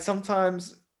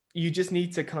Sometimes you just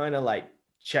need to kind of like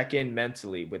check in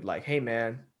mentally with like, hey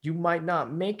man, you might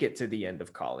not make it to the end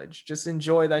of college. Just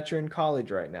enjoy that you're in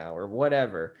college right now or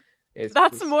whatever. It's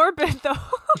That's just morbid, though.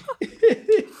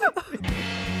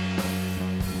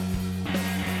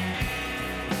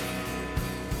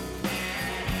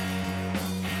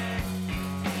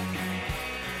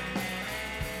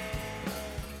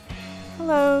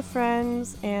 Hello,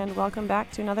 friends, and welcome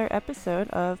back to another episode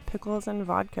of Pickles and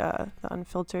Vodka, the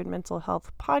unfiltered mental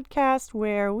health podcast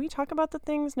where we talk about the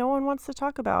things no one wants to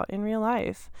talk about in real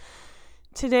life.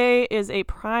 Today is a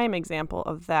prime example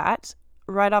of that.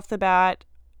 Right off the bat,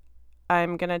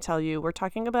 I'm going to tell you we're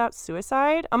talking about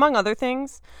suicide, among other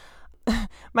things.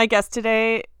 My guest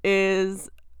today is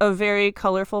a very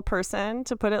colorful person,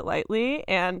 to put it lightly.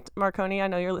 And Marconi, I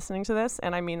know you're listening to this,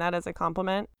 and I mean that as a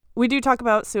compliment. We do talk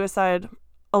about suicide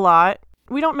a lot.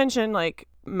 We don't mention like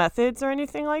methods or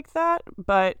anything like that,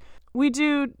 but we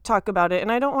do talk about it.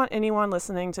 And I don't want anyone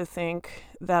listening to think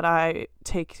that I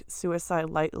take suicide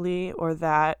lightly or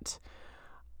that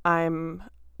I'm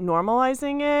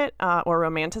normalizing it or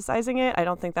romanticizing it. I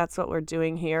don't think that's what we're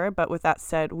doing here. But with that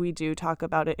said, we do talk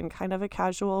about it in kind of a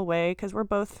casual way because we're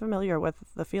both familiar with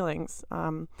the feelings.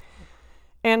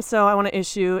 And so I want to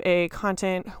issue a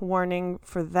content warning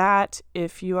for that.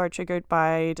 If you are triggered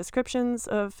by descriptions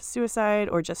of suicide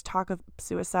or just talk of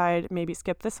suicide, maybe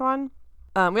skip this one.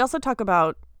 We also talk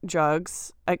about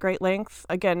drugs at great length.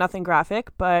 Again, nothing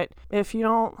graphic, but if you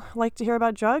don't like to hear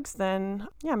about drugs, then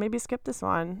yeah, maybe skip this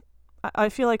one. I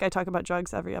feel like I talk about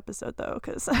drugs every episode, though,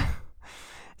 because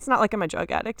it's not like I'm a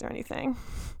drug addict or anything.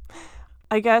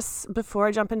 I guess before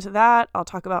I jump into that, I'll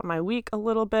talk about my week a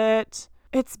little bit.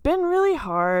 It's been really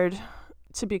hard,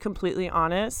 to be completely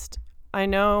honest. I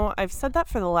know I've said that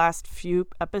for the last few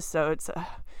episodes.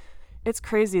 It's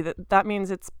crazy that means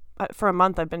it's for a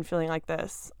month I've been feeling like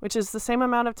this, which is the same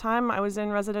amount of time I was in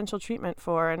residential treatment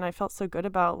for, and I felt so good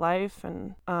about life,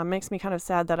 and makes me kind of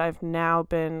sad that I've now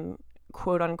been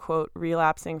quote unquote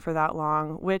relapsing for that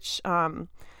long, which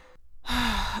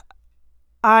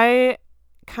I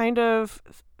kind of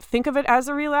think of it as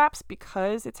a relapse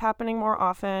because it's happening more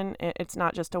often. It's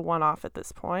not just a one-off at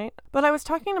this point. But I was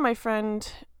talking to my friend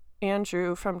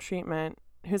Andrew from treatment,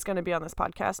 who's going to be on this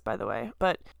podcast, by the way.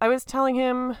 But I was telling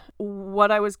him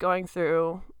what I was going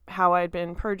through, how I'd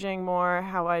been purging more,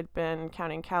 how I'd been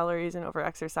counting calories and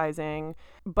over-exercising,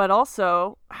 but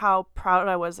also how proud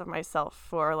I was of myself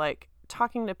for like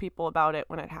talking to people about it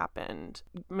when it happened,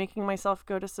 making myself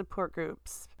go to support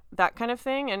groups, that kind of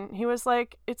thing. And he was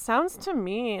like, it sounds to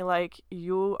me like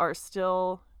you are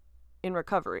still in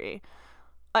recovery.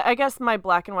 I guess my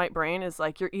black and white brain is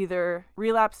like, you're either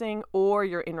relapsing or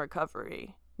you're in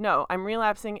recovery. No, I'm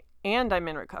relapsing and I'm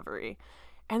in recovery.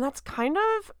 And that's kind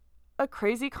of a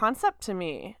crazy concept to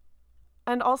me.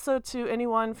 And also to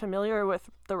anyone familiar with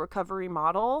the recovery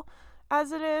model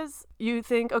as it is, you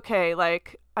think, okay,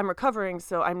 like I'm recovering,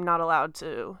 so I'm not allowed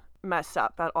to mess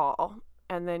up at all.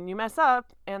 And then you mess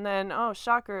up, and then, oh,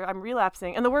 shocker, I'm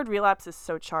relapsing. And the word relapse is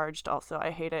so charged also. I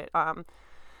hate it.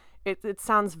 It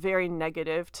sounds very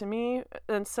negative to me.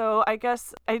 And so I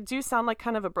guess I do sound like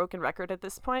kind of a broken record at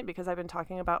this point because I've been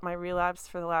talking about my relapse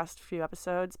for the last few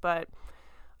episodes. But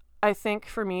I think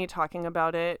for me, talking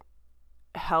about it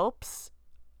helps.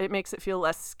 It makes it feel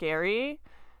less scary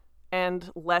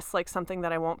and less like something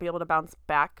that I won't be able to bounce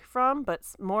back from, but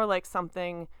more like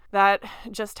something that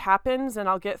just happens and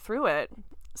I'll get through it.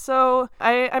 So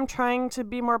I'm trying to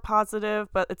be more positive,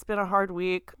 but it's been a hard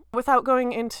week. Without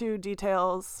going into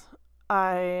details,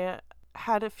 I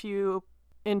had a few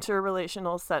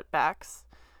interrelational setbacks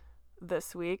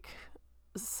this week.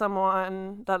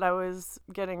 Someone that I was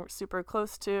getting super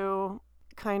close to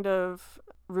kind of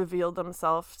revealed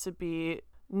themselves to be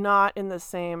not in the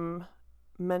same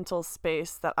mental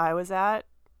space that I was at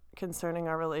concerning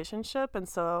our relationship. And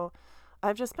so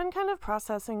I've just been kind of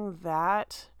processing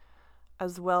that,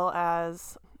 as well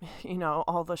as, you know,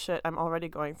 all the shit I'm already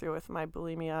going through with my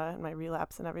bulimia and my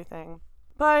relapse and everything.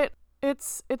 But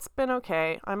it's been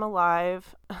okay. I'm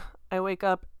alive. I wake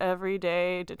up every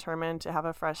day determined to have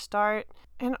a fresh start.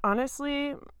 And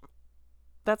honestly,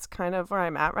 that's kind of where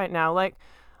I'm at right now. Like,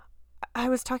 I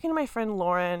was talking to my friend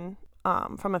Lauren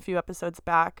from a few episodes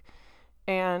back,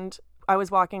 and I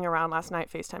was walking around last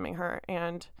night FaceTiming her,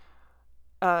 and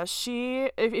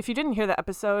she, if you didn't hear the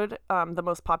episode, the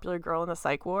most popular girl in the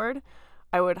psych ward,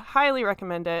 I would highly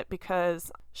recommend it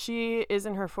because she is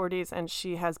in her 40s and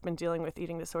she has been dealing with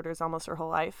eating disorders almost her whole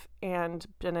life and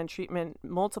been in treatment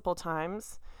multiple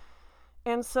times.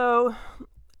 And so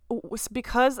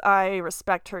because I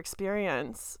respect her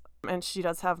experience, and she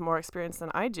does have more experience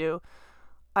than I do,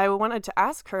 I wanted to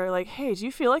ask her, like, hey, do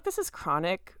you feel like this is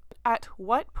chronic? At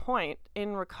what point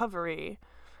in recovery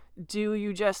do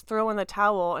you just throw in the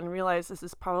towel and realize this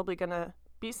is probably going to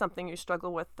be something you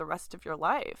struggle with the rest of your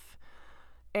life?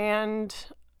 And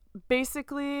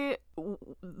basically,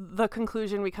 the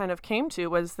conclusion we kind of came to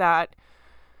was that,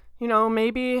 you know,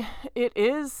 maybe it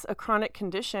is a chronic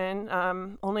condition.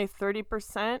 Only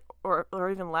 30%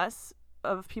 or even less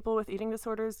of people with eating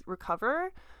disorders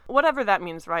recover. Whatever that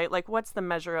means, right? Like, what's the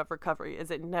measure of recovery?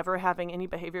 Is it never having any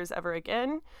behaviors ever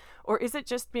again? Or is it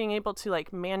just being able to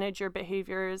like manage your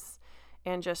behaviors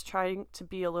and just trying to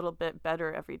be a little bit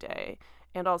better every day?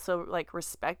 And also like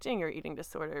respecting your eating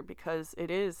disorder, because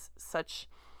it is such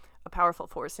a powerful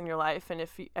force in your life. And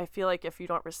I feel like if you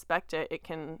don't respect it, it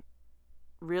can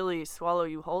really swallow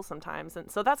you whole sometimes.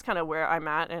 And so that's kind of where I'm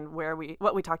at, and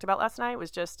what we talked about last night was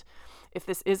just, if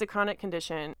this is a chronic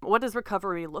condition, what does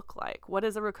recovery look like? What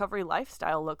does a recovery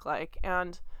lifestyle look like?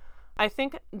 And I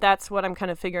think that's what I'm kind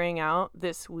of figuring out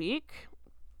this week.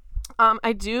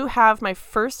 I do have my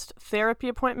first therapy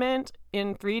appointment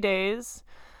in 3 days.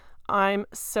 I'm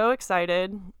so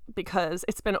excited because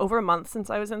it's been over a month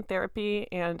since I was in therapy,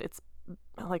 and it's,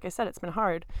 like I said, it's been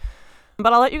hard.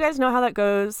 But I'll let you guys know how that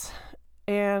goes.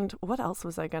 And what else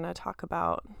was I going to talk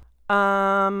about?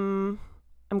 I'm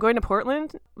going to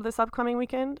Portland this upcoming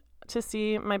weekend to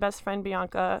see my best friend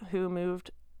Bianca, who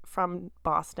moved from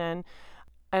Boston.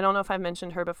 I don't know if I've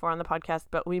mentioned her before on the podcast,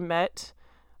 but we met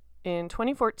in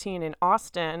 2014 in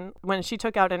Austin when she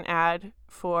took out an ad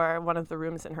for one of the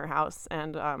rooms in her house.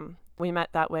 And we met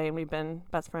that way, and we've been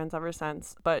best friends ever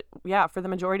since. But yeah, for the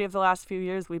majority of the last few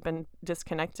years, we've been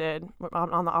disconnected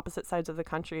on the opposite sides of the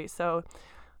country. So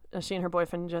she and her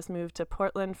boyfriend just moved to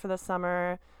Portland for the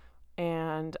summer,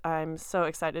 and I'm so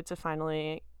excited to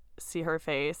finally see her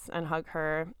face and hug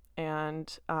her.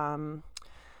 And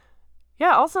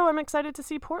yeah, also I'm excited to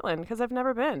see Portland because I've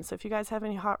never been. So if you guys have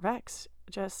any hot recs,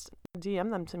 just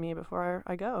DM them to me before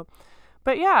I go.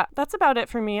 But yeah, that's about it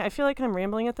for me. I feel like I'm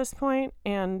rambling at this point,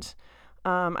 and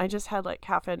I just had like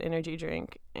half an energy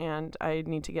drink, and I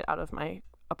need to get out of my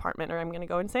apartment or I'm going to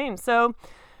go insane. So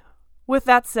with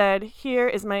that said, here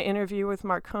is my interview with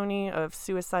Marconi of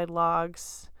Suicide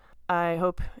Logs. I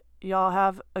hope y'all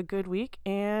have a good week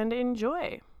and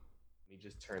enjoy. Let me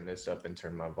just turn this up and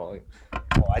turn my volume.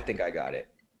 Oh, I think I got it.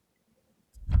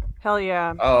 Hell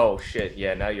yeah. Oh, shit.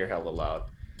 Yeah, now you're hella loud.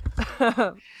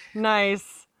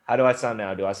 Nice. How do I sound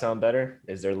now? Do I sound better?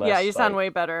 Is there less? Yeah, you sound way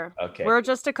better. Okay. We're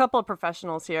just a couple of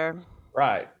professionals here.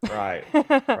 Right.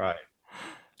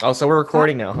 Oh, so we're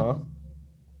recording now, huh?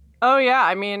 Oh, yeah.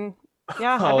 I mean...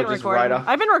 Yeah, I've been recording.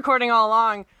 I've been recording all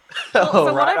along. Well,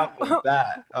 so right off the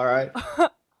bat. All right.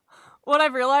 What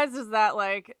I've realized is that,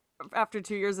 like, after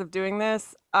 2 years of doing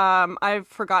this, I've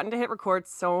forgotten to hit record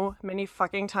so many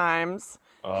fucking times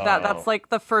that's like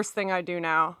the first thing I do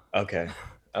now. Okay.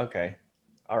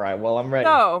 All right. Well, I'm ready.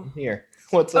 So, I'm here.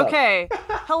 What's up? Okay.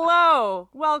 Hello.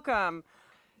 Welcome.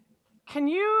 Can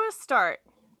you start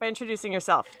by introducing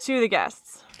yourself to the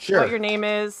guests? Sure. What your name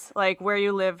is, like where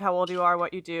you live, how old you are,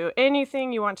 what you do,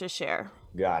 anything you want to share.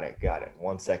 Got it.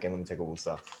 1 second. Let me take a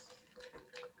woosah.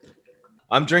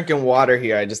 I'm drinking water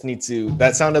here. I just need to,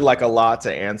 that sounded like a lot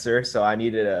to answer. So I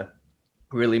needed to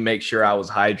really make sure I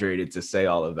was hydrated to say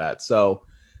all of that. So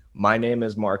my name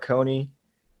is Marconi.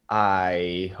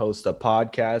 I host a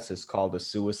podcast. It's called the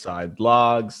Suicide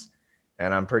Logs.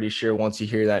 And I'm pretty sure once you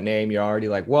hear that name, you're already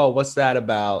like, whoa, what's that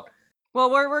about? Well,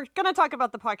 we're going to talk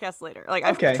about the podcast later. Like,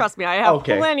 okay. Trust me, I have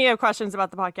plenty of questions about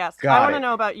the podcast. I want to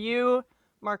know about you,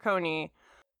 Marconi,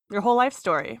 your whole life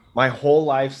story. My whole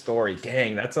life story.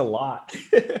 Dang, that's a lot.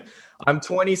 I'm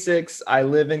 26. I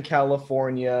live in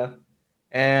California.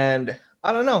 And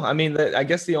I don't know. I mean, I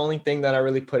guess the only thing that I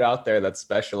really put out there that's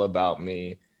special about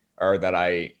me, or that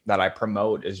I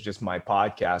promote, is just my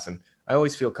podcast. And I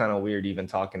always feel kind of weird even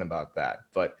talking about that.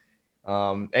 But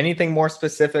anything more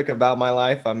specific about my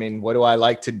life? I mean, what do I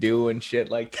like to do and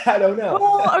shit like that? I don't know.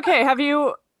 Well, okay. Have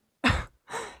you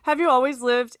always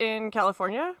lived in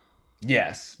California?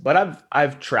 Yes, but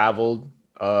I've traveled,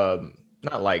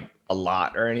 not like a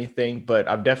lot or anything, but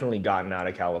I've definitely gotten out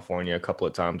of California a couple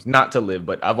of times. Not to live,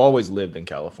 but I've always lived in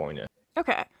California.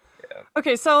 Okay. Yeah.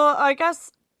 Okay, so I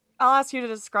guess I'll ask you to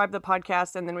describe the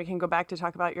podcast, and then we can go back to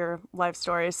talk about your life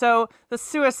story. So the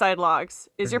Suicide Logs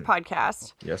is your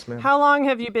podcast. Yes, ma'am. How long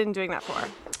have you been doing that for?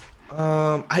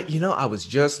 I was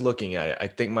just looking at it. I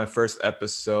think my first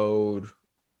episode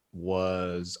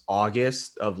was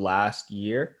August of last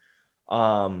year.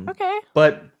 Okay.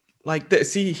 But like,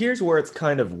 see, here's where it's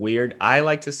kind of weird. I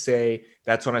like to say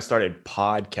that's when I started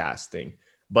podcasting,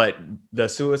 But the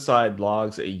Suicide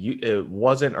Logs, it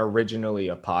wasn't originally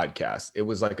a podcast. It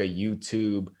was like a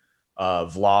YouTube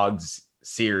vlogs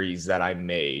series that I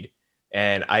made.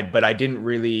 And but I didn't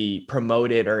really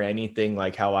promote it or anything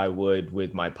like how I would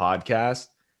with my podcast.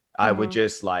 I would Hmm.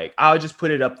 just like, I would just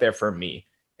put it up there for me.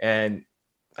 And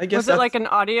I guess Was it like that's, an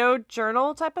audio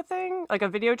journal type of thing? Like a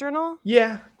video journal?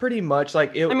 yeah, pretty much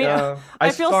like it. I mean, I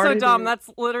I feel so started dumb. it. That's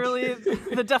literally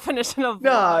the definition of vlog.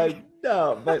 No,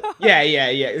 no, but yeah, yeah,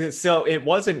 yeah. So it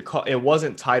wasn't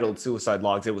titled Suicide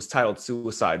Logs. It was titled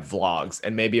Suicide Vlogs,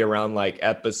 and maybe around like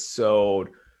episode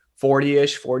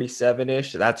 40-ish,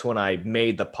 47-ish, that's when I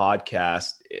made the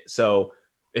podcast. So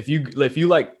if you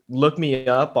like look me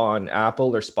up on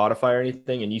Apple or Spotify or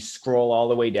anything, and you scroll all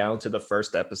the way down to the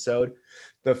first episode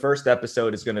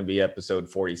is going to be episode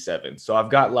 47. So I've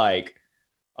got like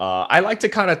I like to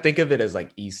kind of think of it as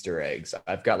like Easter eggs.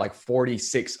 I've got like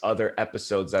 46 other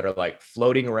episodes that are like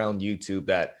floating around YouTube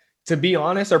that, to be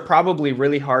honest, are probably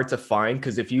really hard to find,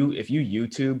 because if you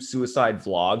YouTube Suicide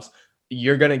Vlogs,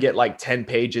 you're gonna get like 10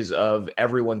 pages of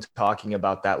everyone talking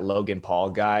about that Logan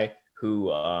Paul guy who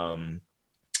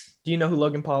do you know who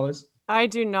Logan Paul is? I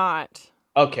do not.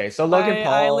 Okay, so Logan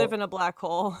I live Paul. in a black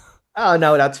hole. Oh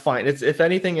no, that's fine. It's, if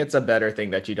anything, it's a better thing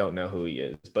that you don't know who he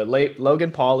is. But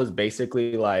Logan Paul is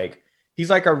basically like, he's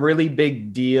like a really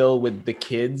big deal with the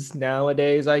kids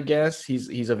nowadays, I guess.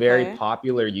 He's a very Okay.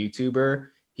 popular YouTuber.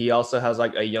 He also has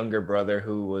like a younger brother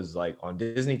who was like on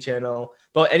Disney Channel.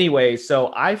 But anyway,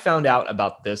 so I found out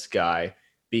about this guy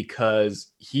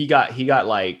because he got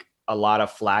like a lot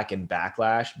of flack and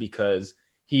backlash because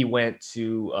he went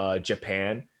to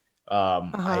Japan.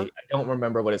 Uh-huh. I don't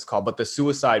remember what it's called, but the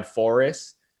Suicide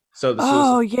Forest. So the suicide,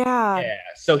 Oh yeah. yeah.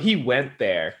 So he went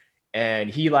there and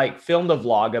he like filmed a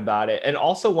vlog about it. And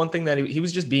also one thing that he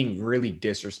was just being really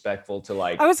disrespectful to I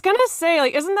like, was gonna say,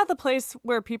 like, isn't that the place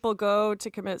where people go to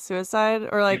commit suicide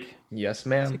or like yes, to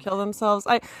ma'am. kill themselves?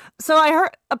 I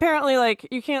heard apparently like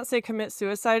you can't say commit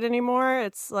suicide anymore.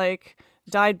 It's like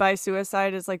died by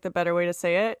suicide is like the better way to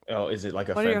say it. Oh, is it like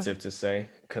What are your offensive to say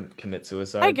commit I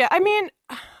suicide? get I mean,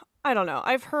 I don't know.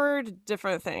 I've heard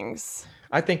different things.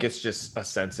 I think it's just a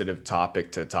sensitive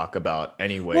topic to talk about, Well,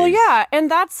 anyways. yeah, and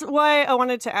that's why I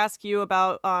wanted to ask you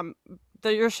about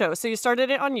your show. So you started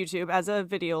it on YouTube as a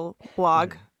video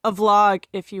blog, Mhm. a vlog,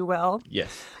 if you will.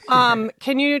 Yes.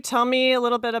 Can you tell me a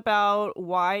little bit about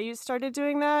why you started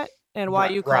doing that and why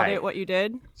Right. you called Right. it what you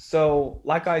did? So,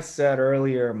 like I said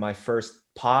earlier, my first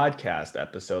podcast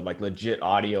episode, like legit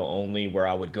audio only, where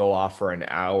I would go off for an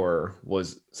hour,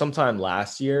 was sometime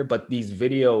last year. But these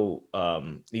vlogs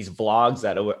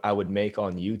that I would make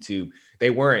on YouTube, they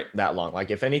weren't that long.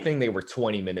 Like, if anything, they were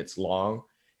 20 minutes long.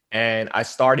 And I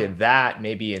started that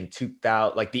maybe in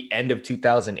 2000, like the end of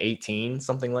 2018,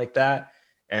 something like that.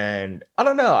 And I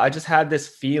don't know, I just had this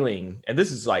feeling, and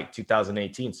this is like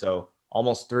 2018. So,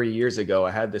 almost 3 years ago,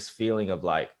 I had this feeling of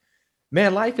like,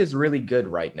 man, life is really good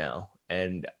right now.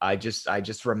 And I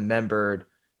just remembered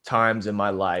times in my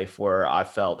life where I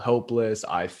felt hopeless.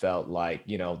 I felt like,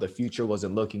 the future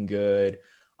wasn't looking good.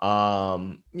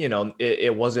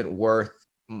 It wasn't worth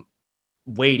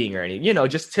waiting or anything,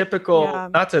 just typical, Yeah.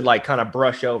 not to like kind of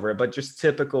brush over it, but just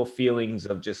typical feelings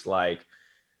of just like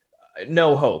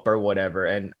no hope or whatever.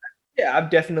 And yeah, I've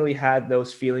definitely had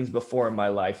those feelings before in my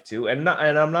life too. And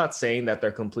I'm not saying that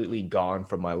they're completely gone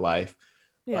from my life,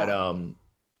 but Yeah.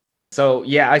 so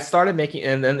yeah, I started making,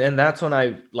 and that's when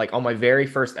I, like, on my very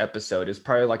first episode, is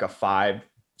probably like a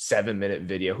 5-7 minute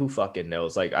video. Who fucking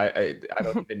knows? Like I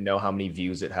don't even know how many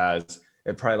views it has.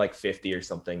 It probably like 50 or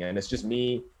something. And it's just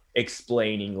me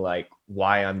explaining like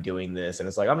why I'm doing this. And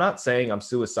it's like, I'm not saying I'm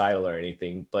suicidal or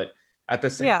anything, but at the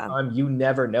same Yeah. time, you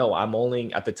never know. I'm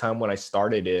only, at the time when I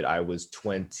started it, I was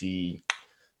 20,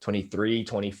 23,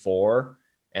 24,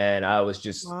 and I was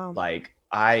just Wow. like,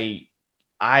 I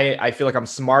feel like I'm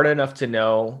smart enough to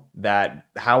know that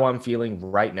how I'm feeling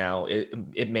right now,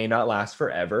 it may not last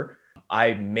forever.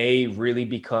 I may really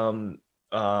become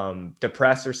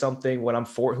depressed or something when I'm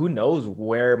 4. Who knows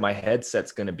where my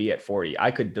headset's going to be at 40? I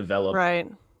could develop. Right.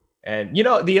 And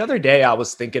the other day I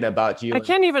was thinking about you. I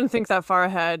can't even think that far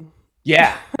ahead.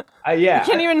 Yeah. I Yeah.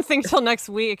 can't even think till next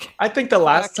week. I think the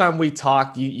last Fuck. time we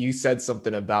talked, you said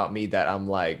something about me that I'm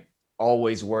like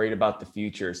always worried about the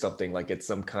future or something, like it's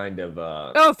some kind of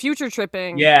Oh, future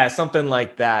tripping. yeah, something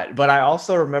like that. But I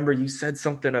also remember you said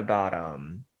something about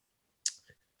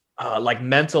like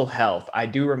mental health. I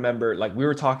do remember, like, we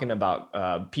were talking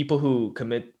about people who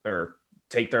commit or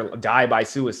die by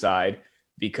suicide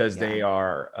because Yeah. they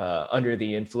are under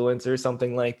the influence or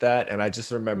something like that. And I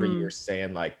just remember you were Mm.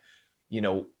 saying like, you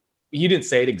know, you didn't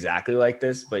say it exactly like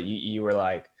this, but you were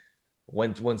like,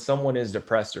 when someone is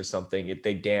depressed or something,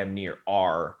 they damn near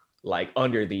are like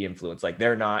under the influence, like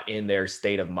they're not in their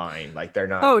state of mind, like they're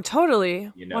not, Oh,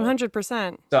 totally. you know.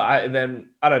 100%. So I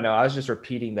don't know, I was just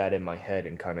repeating that in my head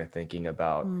and kind of thinking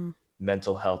about Mm.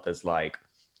 mental health as like,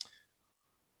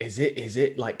 is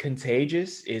it like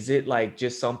contagious? Is it like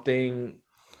just something,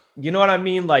 you know what I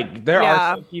mean? Like there are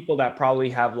Yeah. some people that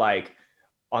probably have like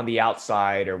on the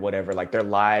outside or whatever, like their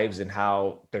lives and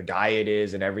how their diet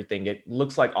is and everything. It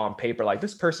looks like on paper, like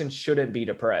this person shouldn't be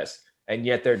depressed, and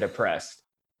yet they're depressed.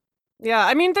 Yeah,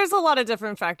 I mean, there's a lot of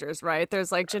different factors, right?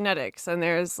 There's like genetics, and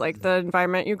there's like the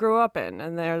environment you grew up in,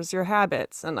 and there's your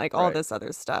habits, and like all Right. this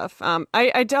other stuff.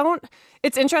 I don't.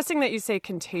 It's interesting that you say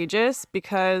contagious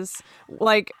because,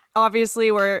 like,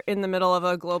 obviously we're in the middle of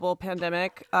a global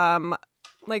pandemic.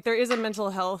 Like there is a mental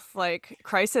health like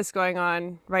crisis going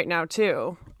on right now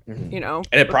too. Mhm. You know,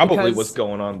 And it probably was because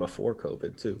going on before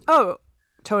COVID too. oh,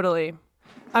 totally.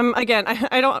 Again,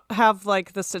 I don't have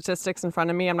like the statistics in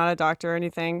front of me. I'm not a doctor or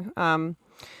anything.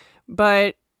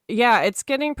 But yeah, it's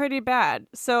getting pretty bad.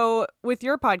 So with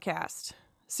your podcast,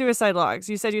 Suicide Logs,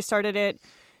 you said you started it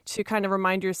to kind of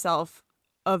remind yourself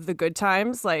of the good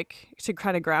times, like to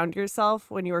kind of ground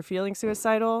yourself when you were feeling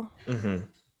suicidal. Hmm.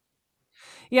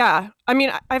 Yeah. I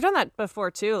mean, I've done that before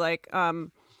too. Like,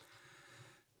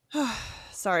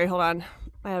 sorry, hold on.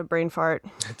 I had a brain fart.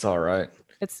 It's all right.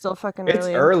 It's still fucking It's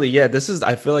early. early. Yeah,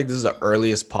 I feel like this is the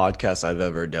earliest podcast I've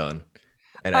ever done.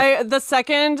 And The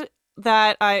second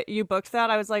that you booked that,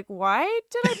 I was like, why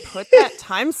did I put that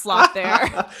time slot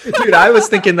there? Dude, I was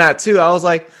thinking that too. I was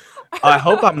like, I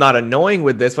hope I'm not annoying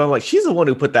with this, but I'm like, she's the one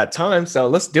who put that time, so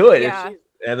let's do it. Yeah,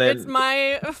 And it's then,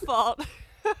 my fault.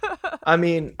 I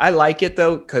mean, I like it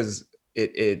though, because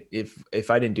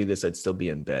if I didn't do this, I'd still be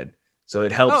in bed. So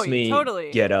it helps Oh, me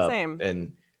totally. get up, Same.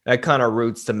 and that kind of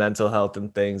roots to mental health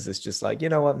and things. It's just like, you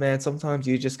know what, man, sometimes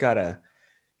you just gotta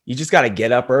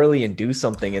get up early and do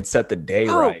something and set the day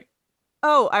Oh, right.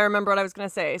 oh, I remember what I was gonna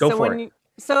say. Go So for it.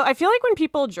 so I feel like when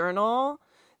people journal,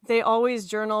 they always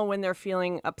journal when they're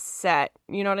feeling upset.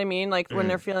 You know what I mean? Like when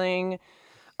they're Mm, feeling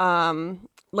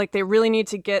like they really need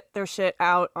to get their shit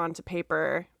out onto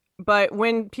paper. But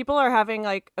when people are having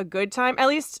like a good time, at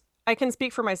least I can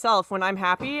speak for myself. When I'm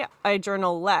happy, I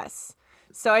journal less.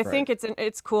 So I right. think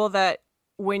it's cool that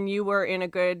when you were in a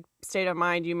good state of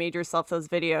mind, you made yourself those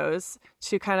videos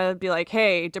to kind of be like,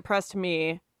 "Hey, depressed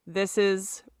me. This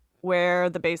is where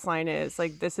the baseline is.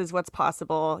 Like this is what's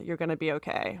possible. You're going to be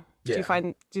okay." Yeah.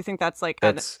 Do you think that's like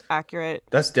an That's accurate?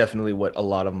 That's definitely what a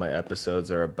lot of my episodes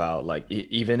are about. Like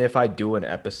even if I do an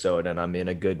episode and I'm in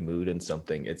a good mood and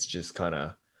something, it's just kind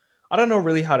of, I don't know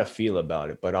really how to feel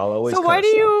about it, but I'll always So kind of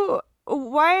stop.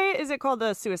 why is it called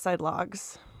the suicide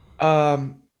logs?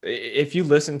 If you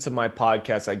listen to my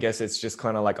podcast, I guess it's just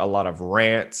kind of like a lot of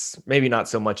rants, maybe not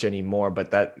so much anymore, but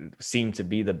that seemed to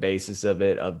be the basis of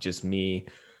it, of just me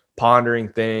pondering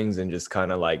things and just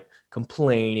kind of like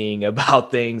complaining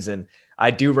about things. And I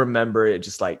do remember it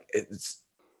just like it's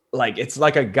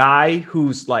like a guy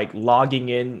who's like logging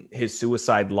in his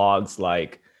suicide logs,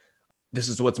 like this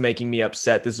is what's making me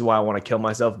upset, this is why I want to kill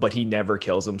myself, but he never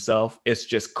kills himself. It's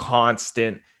just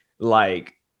constant,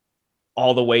 like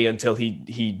all the way until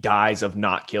he dies of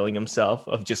not killing himself,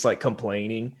 of just like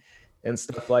complaining and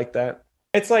stuff like that.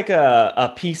 It's like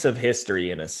a piece of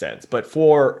history in a sense, but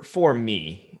for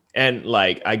me, and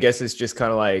like I guess it's just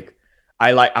kind of like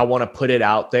I want to put it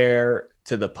out there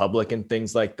to the public and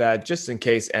things like that, just in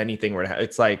case anything were to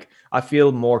it's like I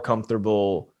feel more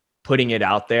comfortable putting it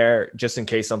out there just in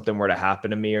case something were to happen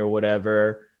to me or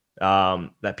whatever,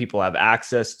 that people have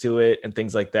access to it and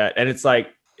things like that. And it's like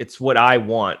it's what I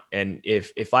want. And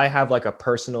if I have like a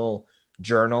personal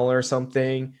journal or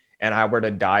something and I were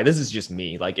to die, this is just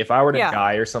me. Like if I were to Yeah.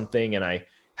 die or something and I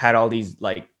had all these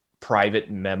like private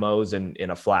memos in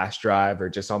a flash drive or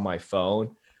just on my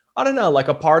phone, I don't know, like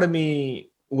a part of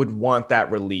me would want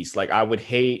that release. Like I would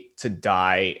hate to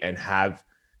die and have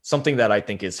something that I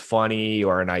think is funny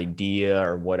or an idea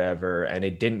or whatever, and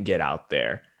it didn't get out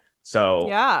there. So,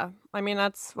 Yeah. I mean,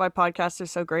 that's why podcasts are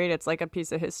so great. It's like a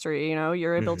piece of history, you know?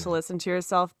 You're able to mhm. listen to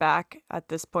yourself back at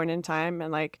this point in time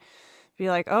and like be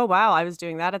like, "Oh, wow, I was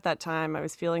doing that at that time. I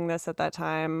was feeling this at that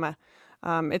time."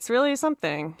 It's really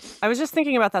something. I was just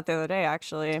thinking about that the other day,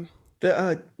 actually.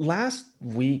 The last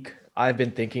week, I've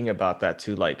been thinking about that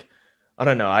too. Like, I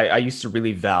don't know. I used to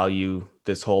really value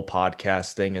this whole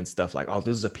podcast thing and stuff like, oh,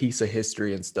 this is a piece of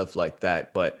history and stuff like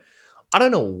that. But I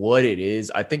don't know what it is.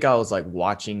 I think I was like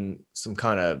watching some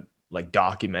kind of like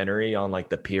documentary on like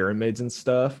the pyramids and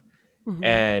stuff. Hmm.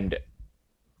 And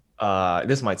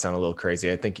this might sound a little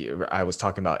crazy. I think I was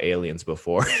talking about aliens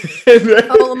before.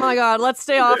 Oh my God, let's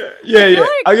stay off. Yeah.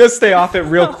 I'm gonna stay off it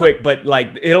real quick, but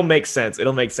like it'll make sense.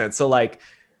 So like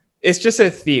it's just a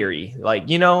theory. Like,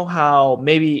 you know how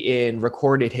maybe in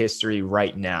recorded history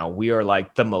right now we are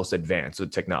like the most advanced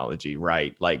with technology,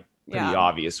 right? Like pretty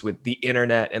obvious with the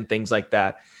internet and things like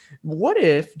that. What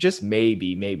if just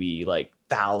maybe like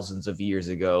thousands of years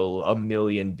ago, a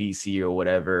million BC or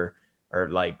whatever, or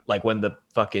like when the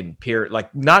fucking pyramid,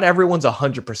 like not everyone's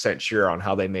 100% sure on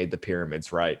how they made the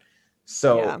pyramids, right?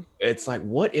 So it's like,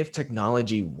 what if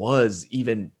technology was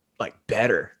even like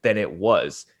better than it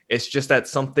was? It's just that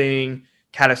something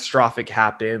catastrophic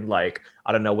happened, like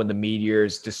I don't know, when the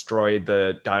meteors destroyed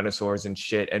the dinosaurs and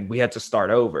shit, and we had to start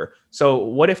over. So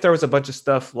what if there was a bunch of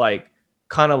stuff like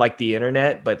kind of like the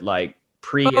internet, but like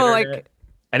pre-internet,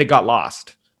 and it got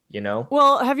lost, you know?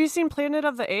 Well, have you seen Planet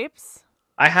of the Apes?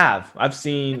 I have. I've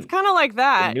seen. It's kind of like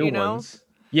that, new you know? ones.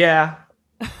 Yeah.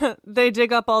 They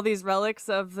dig up all these relics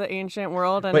of the ancient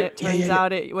world, and it turns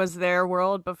out it was their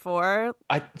world before.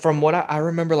 From what I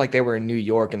remember, like they were in New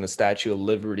York, and the Statue of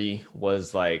Liberty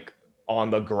was like on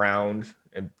the ground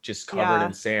and just covered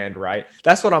in sand, right?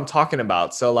 That's what I'm talking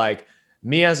about. So like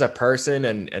me as a person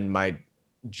and my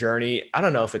journey, I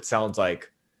don't know if it sounds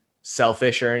like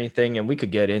selfish or anything, and we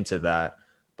could get into that,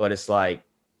 but it's like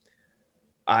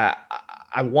I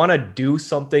want to do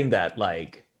something that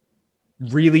like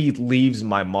really leaves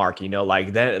my mark, you know,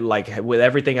 like that, like with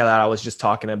everything that I was just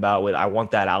talking about with, I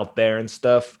want that out there and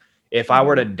stuff. If I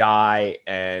were to die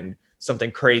and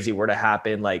something crazy were to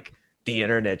happen, like the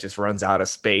internet just runs out of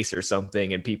space or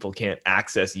something and people can't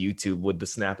access YouTube with the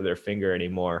snap of their finger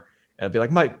anymore, and I'd be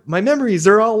like, my memories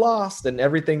are all lost, and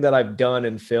everything that I've done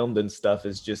and filmed and stuff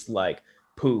is just like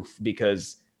poof,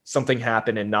 because something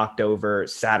happened and knocked over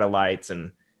satellites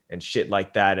and shit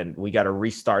like that, and we got to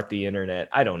restart the internet.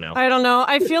 I don't know.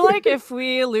 I feel like if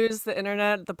we lose the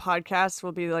internet, the podcast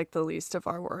will be like the least of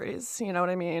our worries. You know what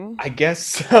I mean? I guess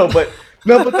so, but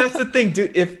no, but that's the thing,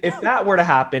 dude. If that were to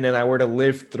happen and I were to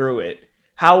live through it,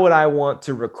 how would I want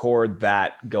to record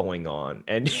that going on?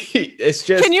 And it's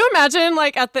just, can you imagine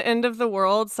like at the end of the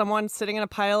world, someone sitting in a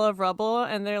pile of rubble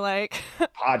and they're like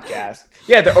podcast.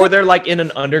 Yeah, or they're like in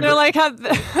an underground. They're like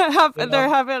they're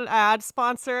having an ad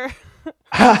sponsor.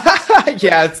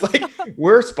 Yeah, it's like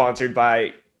we're sponsored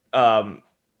by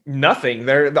nothing.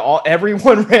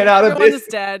 Everyone ran out of Everyone is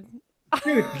dead.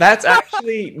 Dude, that's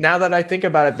actually, now that I think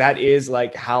about it, that is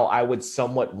like how I would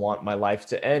somewhat want my life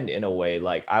to end in a way.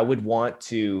 Like I would want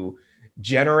to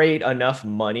generate enough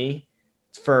money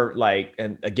for like,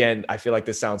 and again, I feel like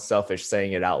this sounds selfish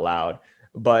saying it out loud,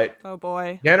 but oh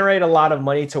boy, generate a lot of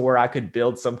money to where I could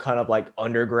build some kind of like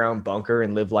underground bunker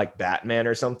and live like Batman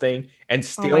or something and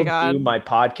still do my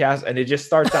podcast. And it just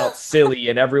starts out silly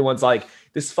and everyone's like,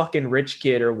 this fucking rich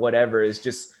kid or whatever is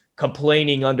just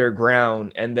complaining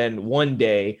underground. And then one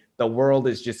day the world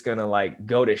is just gonna like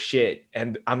go to shit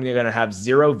and I'm gonna have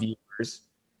 0 viewers.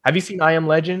 Have you seen I Am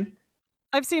Legend?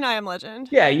 I've seen I Am Legend.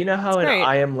 Yeah, you know how in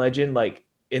I Am Legend, like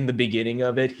in the beginning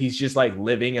of it, he's just like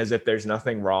living as if there's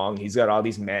nothing wrong. He's got all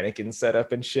these mannequins set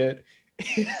up and shit.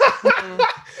 Dude,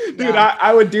 yeah.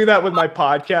 I would do that with my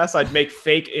podcast. I'd make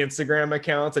fake Instagram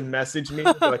accounts and message me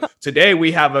like, today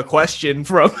we have a question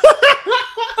from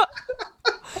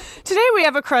Today we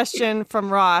have a question from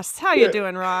Ross. How you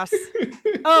doing, Ross?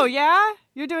 Oh yeah,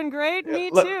 you're doing great. Me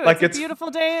too. Like it's a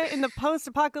beautiful day in the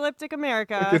post-apocalyptic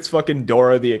America. Like it's fucking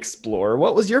Dora the Explorer.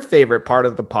 What was your favorite part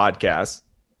of the podcast?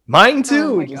 Mine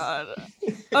too. Oh my god.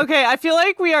 Okay, I feel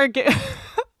like we are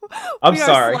I'm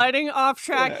sorry. Sliding off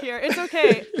track here. It's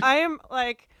okay. I am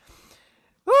like,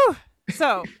 whew.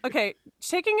 So okay,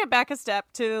 taking it back a step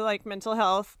to like mental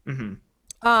health.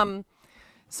 Mm-hmm.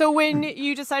 So when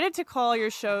you decided to call your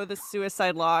show The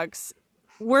Suicide Logs,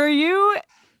 were you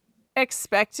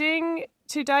expecting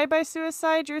to die by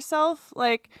suicide yourself?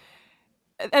 Like,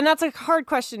 and that's a hard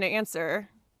question to answer.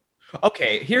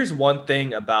 Okay, here's one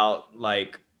thing about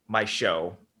like my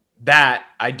show that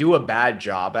I do a bad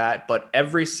job at, but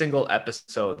every single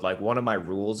episode, like one of my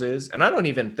rules is, and I don't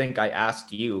even think I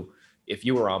asked you if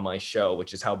you were on my show,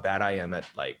 which is how bad I am at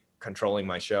like controlling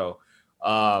my show.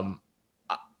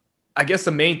 I guess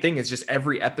the main thing is just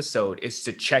every episode is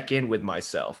to check in with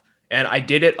myself. And I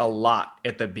did it a lot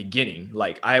at the beginning.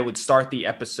 Like I would start the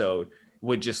episode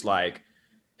with just like,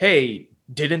 hey,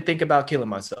 didn't think about killing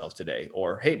myself today.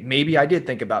 Or, hey, maybe I did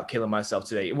think about killing myself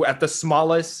today. At the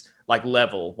smallest like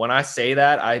level. When I say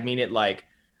that, I mean it like,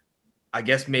 I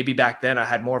guess maybe back then I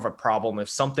had more of a problem if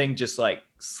something just like,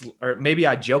 or maybe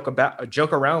I joke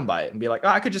around by it and be like, oh,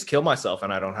 I could just kill myself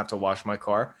and I don't have to wash my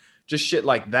car. Just shit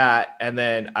like that. And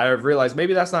then I realized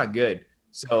maybe that's not good.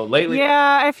 So lately,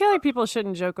 Yeah, I feel like people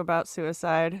shouldn't joke about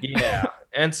suicide. yeah.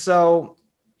 And so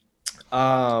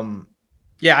um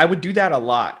yeah, I would do that a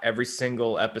lot every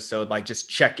single episode, like just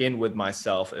check in with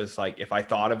myself as like if I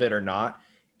thought of it or not.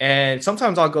 And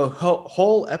sometimes I'll go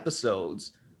whole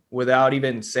episodes without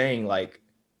even saying like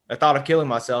I thought of killing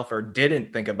myself or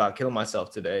didn't think about killing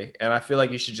myself today. And I feel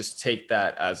like you should just take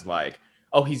that as like,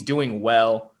 oh, he's doing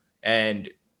well. And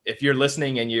if you're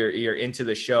listening and you're into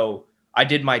the show, I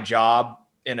did my job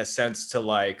in a sense to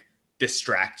like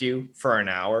distract you for an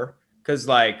hour. Cause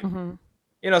like Hmm.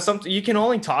 some you can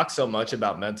only talk so much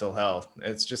about mental health.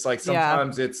 It's just like Yeah.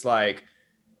 sometimes it's like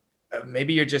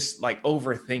maybe you're just like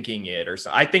overthinking it or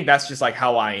so. I think that's just like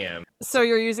how I am. So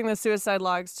you're using the suicide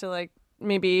logs to like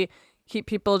maybe keep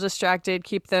people distracted,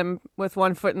 keep them with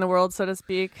one foot in the world, so to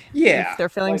speak, if Yeah, they're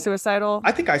feeling like suicidal.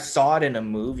 I think I saw it in a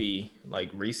movie like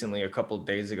recently, a couple of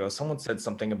days ago. Someone said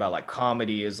something about like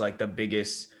comedy is like the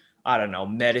biggest, I don't know,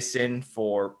 medicine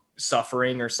for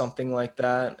suffering or something like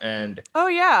that. And Oh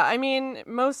yeah, I mean,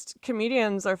 most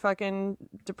comedians are fucking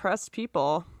depressed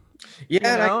people,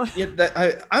 you yeah, and know?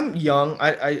 I'm young.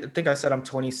 I think I said I'm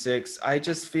 26. I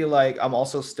just feel like I'm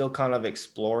also still kind of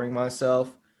exploring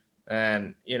myself.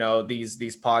 And these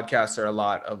podcasts are a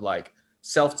lot of like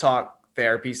self-talk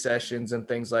therapy sessions and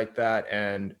things like that.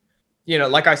 And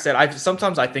like I said, I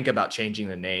think about changing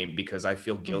the name because I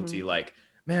feel Hmm. guilty. Like,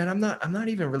 man, I'm not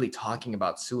even really talking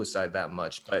about suicide that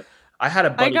much. But I had a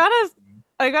I buddy. gotta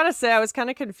I gotta say I was kind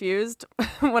of confused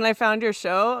when I found your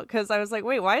show because I was like,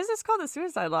 wait, why is this called the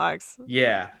Suicide Logs?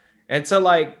 Yeah. And so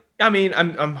like I mean,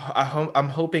 I'm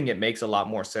hoping it makes a lot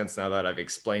more sense now that I've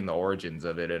explained the origins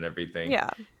of it and everything. Yeah.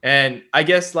 And I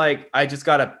guess like I just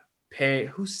got to pay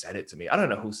who said it to me? I don't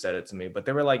know who said it to me, but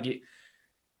they were like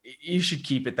you should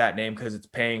keep it that name cuz it's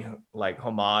paying like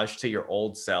homage to your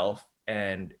old self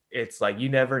and it's like you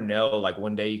never know like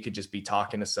one day you could just be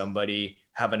talking to somebody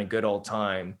having a good old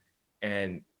time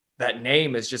and that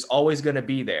name is just always going to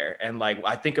be there. And like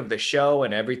I think of the show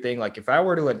and everything, like if I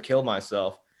were to have killed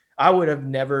myself, I would have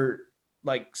never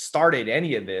like started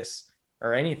any of this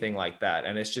or anything like that.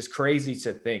 And it's just crazy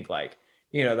to think like,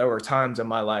 there were times in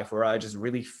my life where I just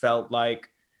really felt like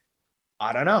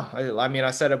I don't know. I mean,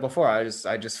 I said it before. I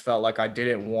just felt like I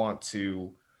didn't want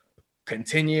to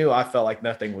continue. I felt like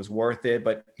nothing was worth it.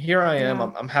 But here I am.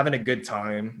 Yeah. I'm having a good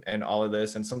time and all of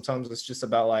this. And sometimes it's just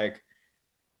about like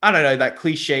I don't know, that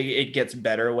cliche, it gets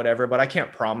better or whatever, but I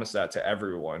can't promise that to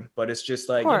everyone. But it's just Of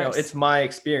like, course. it's my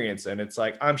experience and it's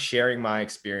like I'm sharing my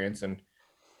experience and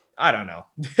I don't know.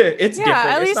 It's Yeah,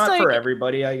 different. at It's least not for like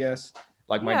everybody, I guess.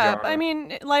 Like my yeah, I genre.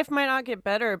 mean, life might not get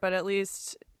better, but at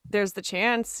least there's the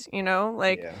chance,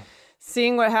 like Yeah.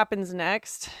 seeing what happens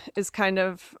next is kind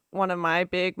of one of my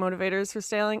big motivators for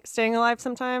staying alive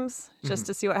sometimes, just Mhm.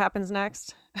 to see what happens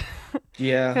next.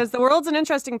 Yeah. Because the world's an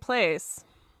interesting place.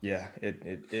 Yeah,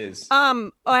 it is.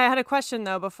 Oh, I had a question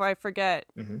though before I forget.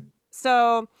 Mhm.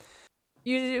 So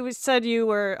you said you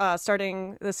were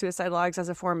starting the suicide logs as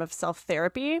a form of self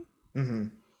therapy.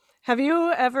 Mhm. Have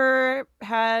you ever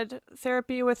had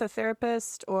therapy with a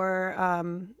therapist, or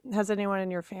has anyone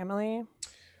in your family?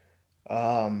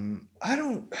 I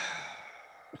don't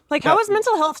Like, how not was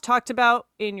mental health talked about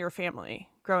in your family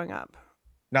growing up?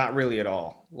 not really at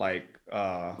all. Like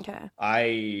Okay.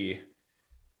 I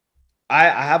I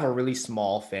have a really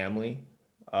small family.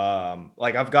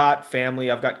 Like I've got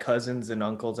family, I've got cousins and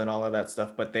uncles and all of that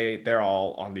stuff, but they're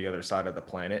all on the other side of the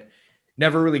planet.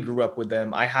 Never really grew up with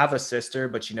them. I have a sister,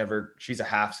 but she's a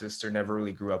half sister, never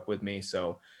really grew up with me.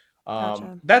 So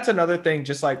Gotcha. that's another thing.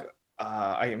 Just like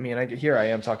I mean, here I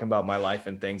am talking about my life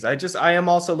and things. I am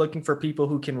also looking for people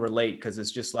who can relate because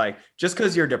it's just like just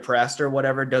because you're depressed or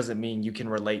whatever doesn't mean you can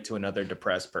relate to another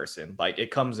depressed person. Like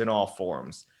it comes in all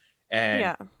forms. And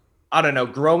Yeah. I don't know,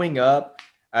 growing up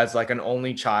as like an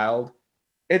only child,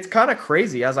 it's kind of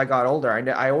crazy as I got older.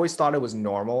 I always thought it was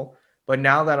normal, but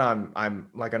now that I'm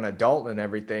like an adult and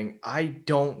everything, I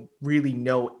don't really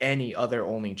know any other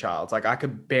only childs. Like I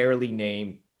could barely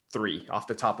name 3 off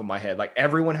the top of my head. Like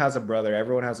everyone has a brother,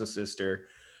 everyone has a sister.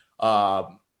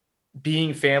 Um,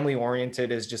 Being family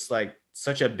oriented is just like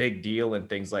such a big deal and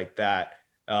things like that.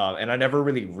 And I never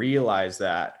really realized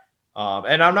that.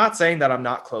 And I'm not saying that I'm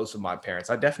not close with my parents.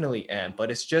 I definitely am,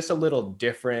 but it's just a little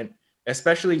different,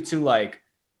 especially to like,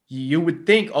 you would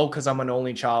think, oh, because I'm an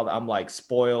only child, I'm like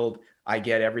spoiled. I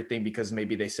get everything because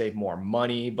maybe they save more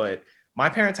money. But my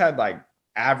parents had like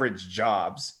average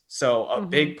jobs. So a Mm-hmm.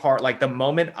 big part, like the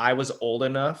moment I was old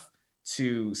enough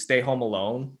to stay home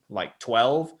alone, like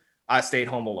 12, I stayed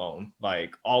home alone,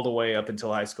 like all the way up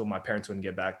until high school. My parents wouldn't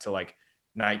get back till like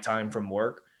nighttime from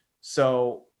work.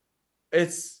 So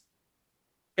it's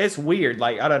it's weird.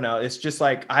 Like, I don't know. It's just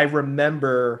like I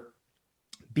remember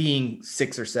being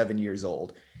 6 or 7 years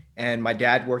old, and my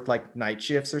dad worked like night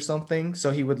shifts or something.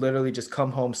 So he would literally just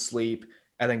come home, sleep,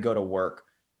 and then go to work.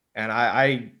 And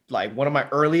I like one of my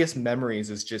earliest memories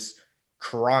is just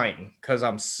crying because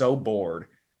I'm so bored.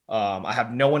 I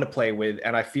have no one to play with,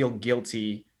 and I feel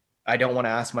guilty. I don't want to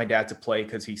ask my dad to play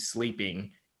because he's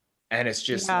sleeping. And it's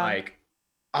just Yeah. like,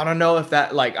 I don't know if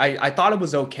that, like, I thought it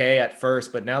was okay at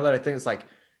first, but now that I think it's like,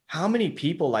 how many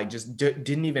people like just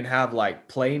didn't even have like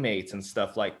playmates and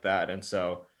stuff like that. And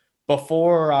so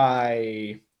before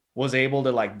I was able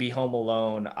to like be home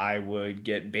alone, I would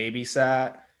get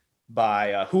babysat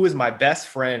by who is my best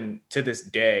friend to this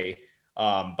day,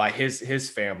 by his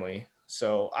family.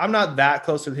 So I'm not that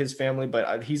close with his family,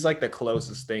 but he's like the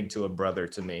closest thing to a brother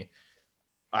to me.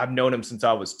 I've known him since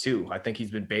I was 2. I think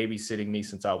he's been babysitting me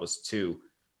since I was 2.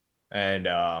 And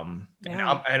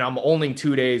Yeah. I'm only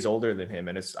 2 days older than him,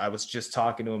 and I was just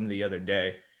talking to him the other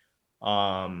day.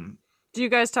 Um Do you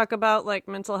guys talk about like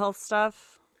mental health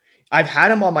stuff? I've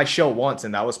had him on my show once,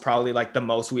 and that was probably like the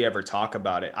most we ever talk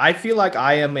about it. I feel like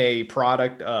I am a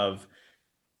product of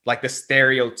like the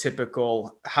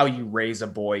stereotypical how you raise a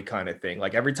boy kind of thing.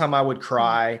 Like every time I would Mm.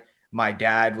 cry, my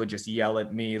dad would just yell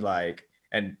at me like,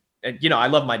 and you know, I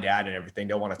love my dad and everything.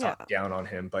 Don't want to Yeah. talk down on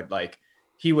him, but like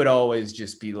he would always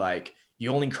just be like,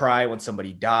 you only cry when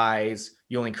somebody dies.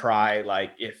 You only cry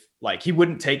like if like he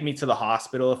wouldn't take me to the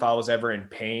hospital if I was ever in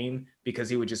pain because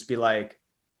he would just be like,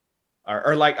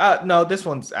 or like no, this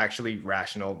one's actually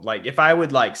rational. Like if I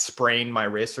would like sprain my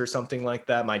wrist or something like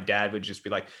that, my dad would just be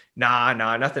like, nah,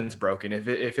 nothing's broken.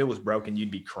 If it was broken,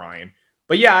 you'd be crying.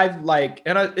 But yeah, I like,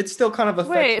 and it still kind of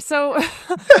affects. Wait, so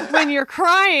when you're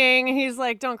crying, he's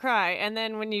like, don't cry. And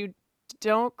then when you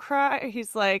don't cry,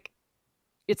 he's like,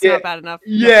 it's Yeah, not bad enough.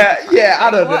 You don't need to cry. yeah, I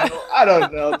Like, don't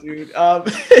what? know, dude.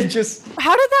 It just,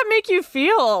 How did that make you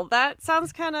feel? That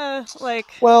sounds kind of like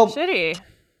well, shitty.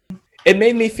 it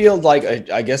made me feel like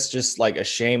I guess just like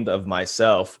ashamed of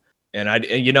myself. And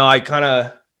I kind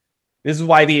of, this is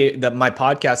why my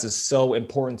podcast is so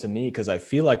important to me, because I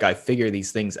feel like I figure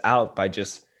these things out by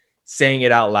just saying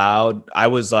it out loud. I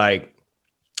was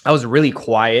really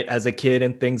quiet as a kid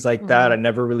and things like that. Hmm. I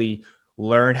never really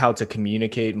learned how to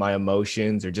communicate my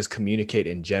emotions or just communicate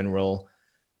in general.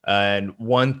 And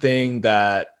one thing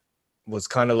that was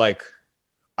kind of like,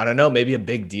 I don't know, maybe a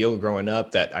big deal growing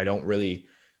up that I don't really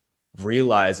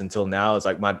realize until now is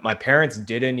like my parents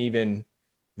didn't even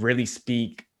really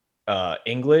speak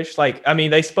English. Like, I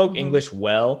mean, they spoke Hmm. English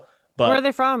well, Where but are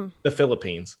they from? the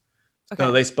Philippines. So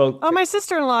Okay. they spoke. Oh, my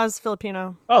sister-in-law is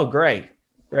Filipino. Oh, great,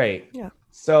 great. Yeah. We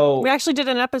So, actually did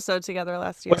an episode together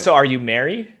last year. so are you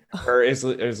married, or is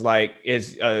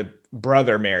a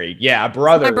brother married? Yeah, a My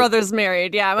brother. brother's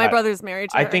married. Yeah, my Got it. brother's married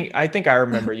to I her. think I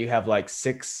remember you have like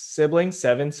 6 siblings,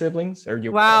 7 siblings, or you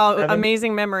have Wow, 7.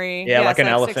 amazing memory. Yeah, like Yes, an I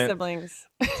have six elephant. siblings.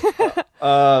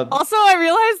 Uh, Also, I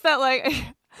realized that like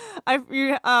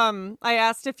I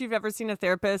asked if you've ever seen a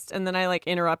therapist, and then I like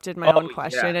interrupted my oh own yeah.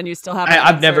 question, and you still haven't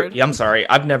I've never, answered. yeah, I'm sorry.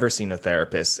 I've never seen a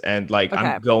therapist, and like I'm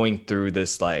Okay. going through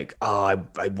this like, oh,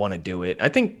 I want to do it. I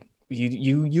think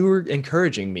you were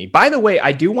encouraging me. By the way,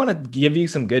 I do want to give you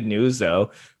some good news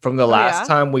though. From the Oh last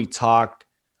yeah. time we talked,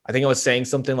 I think I was saying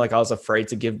something like I was afraid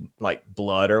to give like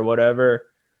blood or whatever.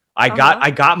 Uh-huh.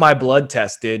 I got my blood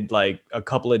tested like a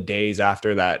couple of days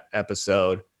after that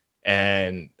episode,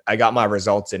 and I got my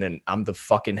results in, and I'm the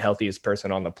fucking healthiest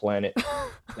person on the planet.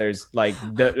 There's like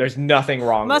there's nothing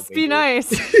wrong with Must me, be dude. nice.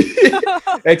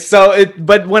 It's so it,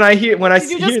 but when I hear Did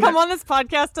you just hear come that, on this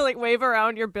podcast to like wave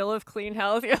around your bill of clean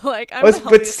health? You're like, I'm the but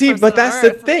healthiest Steve, person but on that's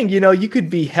the earth. thing, you know, you could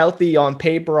be healthy on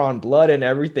paper, on blood and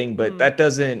everything, but Mm. that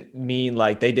doesn't mean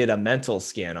like they did a mental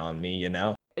scan on me, you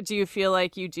know. Do you feel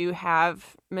like you do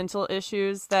have mental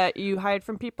issues that you hide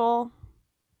from people?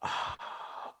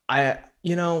 I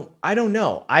don't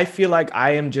know. I feel like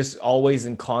I am just always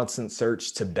in constant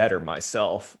search to better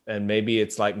myself. And maybe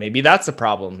it's like, maybe that's a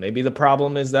problem. Maybe the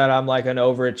problem is that I'm like an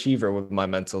overachiever with my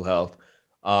mental health.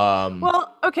 Um,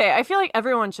 Well, okay, I feel like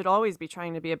everyone should always be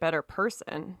trying to be a better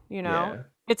person, you know? yeah.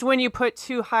 It's when you put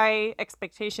too high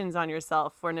expectations on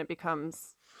yourself when it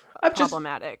becomes I'm just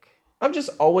problematic. I'm just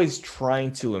always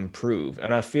trying to improve.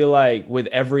 And I feel like with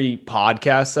every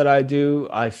podcast that I do,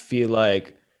 I feel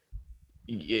like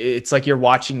it's like you're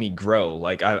watching me grow.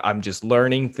 Like I'm just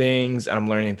learning things, and I'm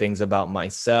learning things about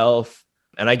myself.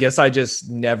 And I guess I just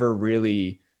never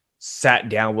really sat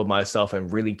down with myself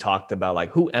and really talked about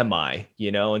like, who am I?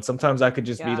 You know, and sometimes I could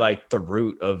just be Yeah. like the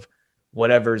root of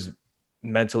whatever's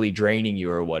mentally draining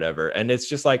you or whatever. And it's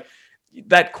just like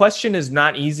that question is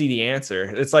not easy to answer.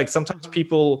 It's like sometimes Mhm.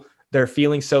 people they're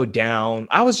feeling so down.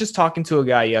 I was just talking to a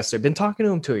guy yesterday, been talking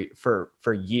to him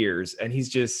for years, and he's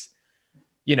just,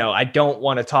 I don't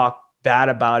want to talk bad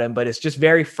about him, but it's just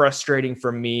very frustrating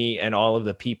for me and all of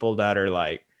the people that are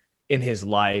like in his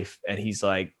life. And he's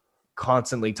like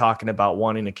constantly talking about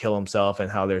wanting to kill himself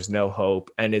and how there's no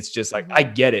hope. And it's just like, I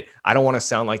get it. I don't want to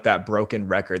sound like that broken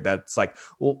record that's like,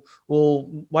 well,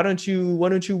 why don't you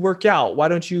work out? Why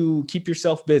don't you keep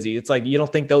yourself busy? It's like, you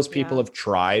don't think those people have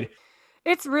tried?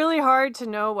 It's really hard to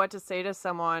know what to say to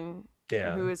someone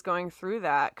who is going through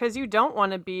that, because you don't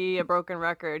want to be a broken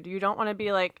record. You don't want to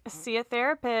be like, see a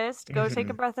therapist, go take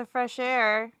a breath of fresh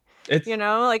air. It's,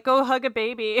 like go hug a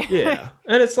baby. Yeah.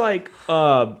 And it's like,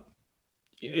 I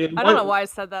don't know why I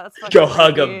said that. That's go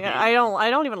hug a I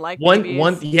don't even like babies.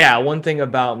 One thing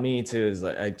about me too is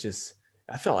like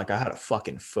I felt like I had a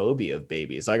fucking phobia of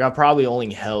babies. Like I probably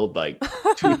only held like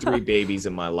 2-3 babies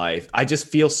in my life. I just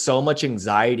feel so much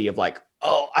anxiety of like,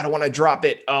 oh, I don't want to drop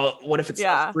it. Oh, what if it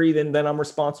stops breathing? Then I'm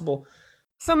responsible.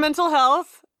 So mental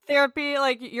health therapy,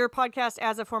 like your podcast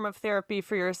as a form of therapy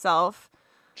for yourself.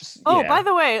 By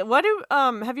the way,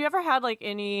 have you ever had like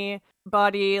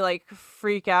anybody like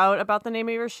freak out about the name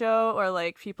of your show, or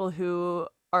like people who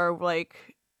are like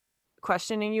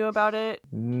questioning you about it?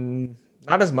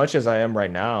 Not as much as I am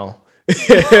right now.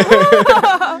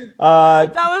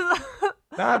 I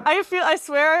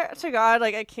swear to God,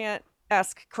 like I can't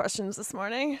ask questions this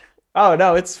morning. Oh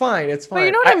no, it's fine. It's fine. But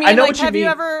you know what I mean? I know like, have you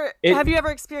ever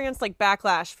experienced like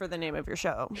backlash for the name of your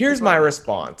show? Here's my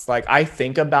response. Like I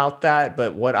think about that,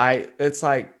 but it's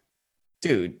like,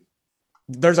 dude,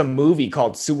 there's a movie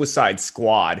called Suicide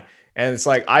Squad, and it's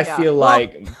like I feel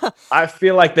like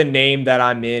the name that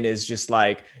I'm in is just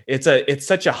like it's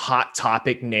such a Hot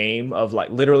Topic name of like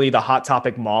literally the Hot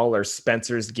Topic Mall or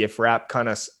Spencer's gift wrap kind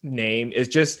of name. It's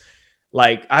just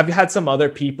like I've had some other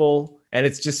people. And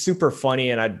it's just super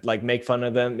funny, and I'd like make fun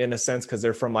of them in a sense because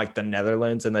they're from like the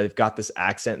Netherlands and they've got this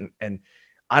accent. And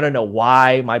I don't know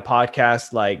why my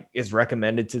podcast like is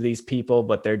recommended to these people,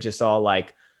 but they're just all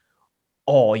like,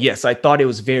 "Oh yes, I thought it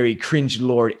was very cringe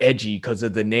lord edgy because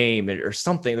of the name or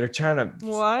something." They're trying to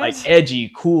like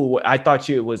edgy, cool. I thought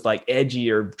it was like edgy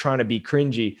or trying to be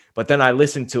cringy, but then I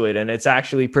listened to it and it's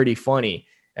actually pretty funny.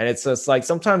 And it's just like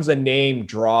sometimes the name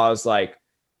draws like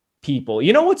people.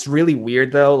 You know what's really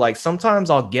weird though? Like sometimes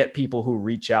I'll get people who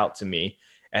reach out to me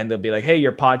and they'll be like, "Hey,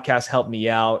 your podcast helped me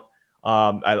out.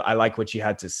 I like what you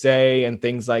had to say," and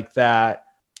things like that.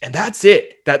 And that's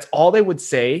it. That's all they would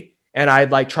say. And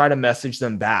I'd like try to message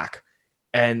them back,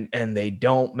 and they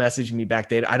don't message me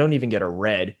back. I don't even get a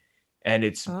read, and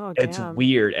it's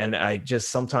weird. And I just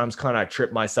sometimes kind of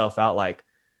trip myself out, like,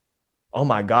 oh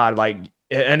my God, like.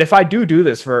 And if I do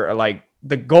this for like,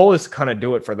 the goal is to kind of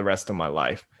do it for the rest of my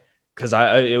life. Because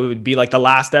it would be like the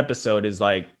last episode is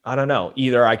like, I don't know,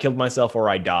 either I killed myself or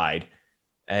I died.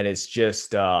 And it's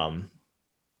just, I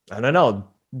don't know,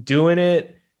 doing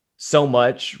it so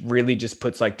much really just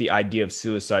puts like the idea of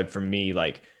suicide for me,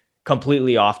 like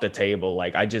completely off the table.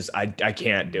 Like I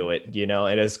can't do it,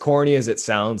 and as corny as it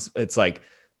sounds, it's like,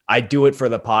 I do it for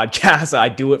the podcast. I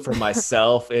do it for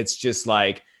myself. It's just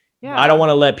like, I don't want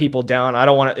to let people down. I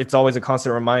don't want to, it's always a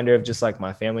constant reminder of just like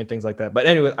my family and things like that. But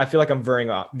anyway, I feel like I'm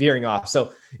veering off.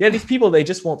 So yeah, these people, they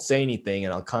just won't say anything.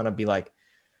 And I'll kind of be like,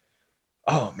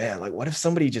 oh man, like what if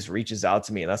somebody just reaches out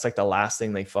to me and that's like the last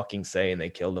thing they fucking say and they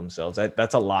kill themselves?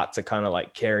 That's a lot to kind of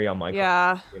like carry on my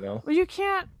car, Well, you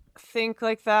can't think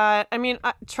like that. I mean,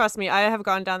 trust me, I have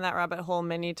gone down that rabbit hole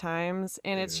many times,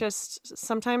 and it's just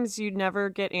sometimes you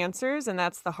never get answers, and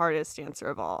that's the hardest answer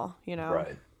of all,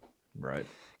 Right.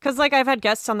 Because, like, I've had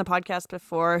guests on the podcast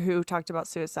before who talked about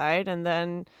suicide, and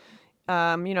then,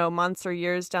 months or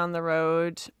years down the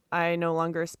road, I no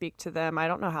longer speak to them. I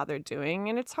don't know how they're doing,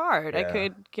 and it's hard. I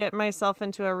could get myself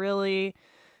into a really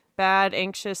bad,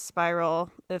 anxious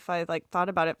spiral if I, like, thought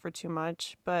about it for too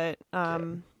much. But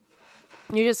you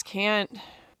just can't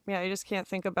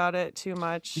think about it too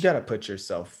much. You got to put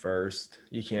yourself first.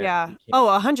 You can't. Yeah. Oh,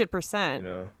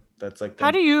 100%. That's like.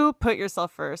 How do you put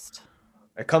yourself first?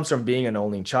 It comes from being an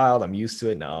only child. I'm used to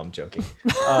it. No, I'm joking.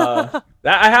 I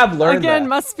have learned again. That.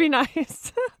 Must be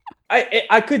nice.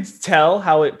 I could tell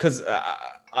how it, because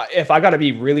if I got to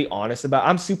be really honest about,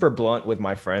 I'm super blunt with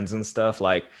my friends and stuff.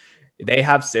 Like they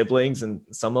have siblings, and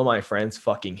some of my friends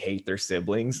fucking hate their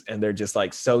siblings, and they're just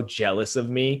like so jealous of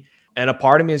me. And a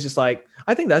part of me is just like,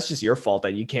 I think that's just your fault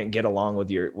that you can't get along with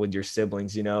your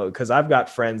siblings, because I've got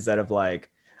friends that have like,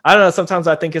 I don't know. Sometimes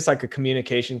I think it's like a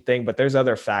communication thing, but there's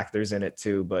other factors in it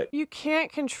too. But you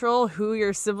can't control who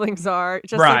your siblings are,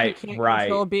 just like you can't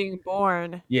control being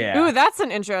born. Yeah. Ooh, that's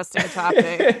an interesting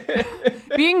topic.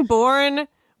 Being born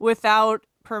without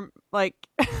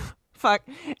Fuck.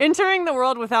 Entering the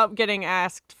world without getting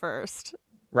asked first.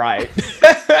 Right.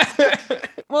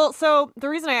 Well, so the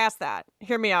reason I asked that,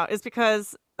 hear me out, is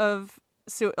because of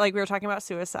like we were talking about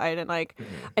suicide, and like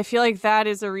I feel like that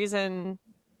is a reason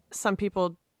some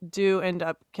people do end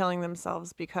up killing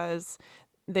themselves, because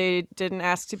they didn't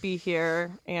ask to be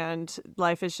here and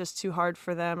life is just too hard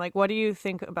for them. Like, what do you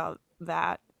think about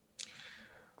that?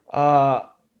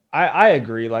 I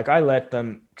agree. Like I let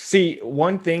them see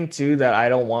one thing too that I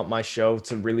don't want my show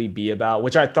to really be about,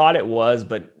 which I thought it was,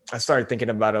 but I started thinking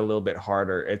about it a little bit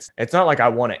harder. It's not like I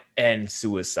want to end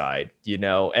suicide, you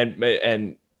know,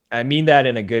 and I mean that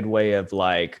in a good way of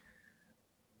like,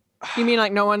 you mean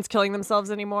like no one's killing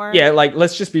themselves anymore? Yeah, like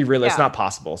let's just be real. It's not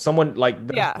possible. Someone like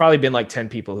there's probably been like 10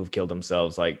 people who've killed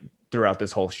themselves like throughout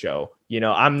this whole show. You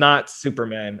know, I'm not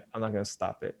Superman. I'm not gonna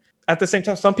stop it. At the same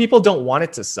time, some people don't want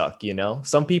it to suck, you know?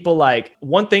 Some people like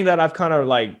one thing that I've kind of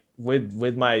like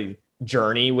with my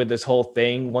journey with this whole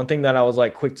thing, one thing that I was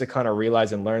like quick to kind of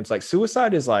realize and learn is like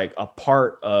suicide is like a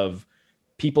part of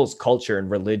people's culture and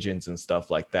religions and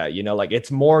stuff like that. You know, like it's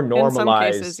more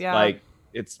normalized. In some cases, like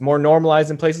it's more normalized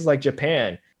in places like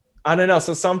Japan. I don't know.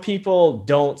 So some people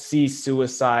don't see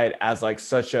suicide as like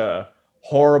such a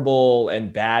horrible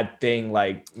and bad thing,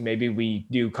 like maybe we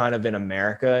do kind of in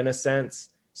America in a sense.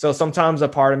 So sometimes a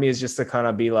part of me is just to kind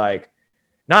of be like,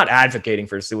 not advocating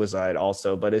for suicide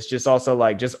also, but it's just also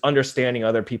like just understanding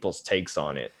other people's takes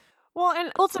on it. Well,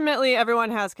 and ultimately everyone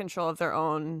has control of their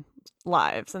own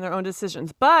lives and their own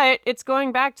decisions. But it's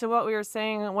going back to what we were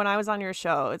saying when I was on your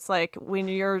show. It's like when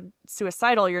you're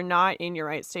suicidal, you're not in your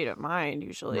right state of mind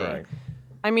usually. Right.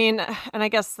 I mean, and I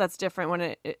guess that's different when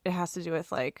it has to do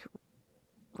with like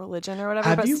religion or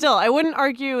whatever. But still, I wouldn't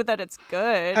argue that it's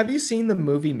good. Have you seen the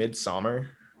movie Midsommar?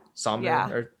 Yeah.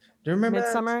 Do you remember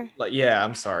Midsommar? That? Like, yeah,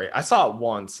 I'm sorry. I saw it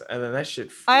once, and then that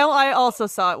shit. I also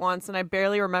saw it once, and I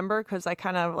barely remember because I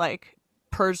kind of like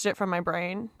purged it from my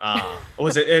brain.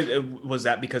 Was it was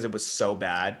that because it was so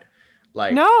bad?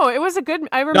 Like, no, it was a good.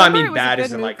 I remember. No, I mean it was bad a good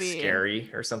isn't movie. Like scary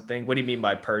or something. What do you mean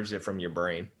by purged it from your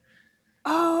brain?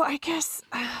 Oh, I guess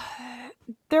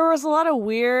there was a lot of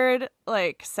weird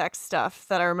like sex stuff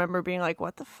that I remember being like,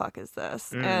 "What the fuck is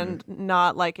this?" and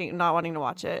not wanting to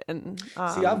watch it. And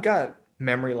see, I've got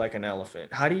memory like an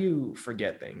elephant. How do you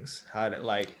forget things? How do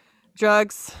like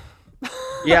drugs?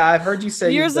 Yeah, I've heard you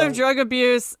say years of drug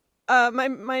abuse. My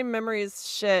memory is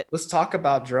shit. Let's talk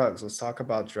about drugs.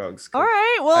 All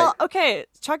right. Well, okay.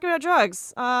 Talking about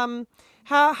drugs. How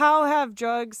have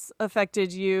drugs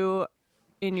affected you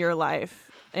in your life?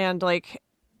 And like,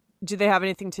 do they have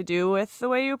anything to do with the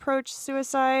way you approach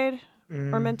suicide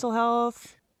or mental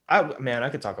health? I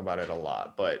could talk about it a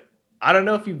lot, but I don't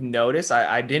know if you've noticed.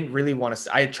 I didn't really want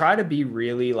to. I try to be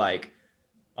really like,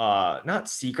 not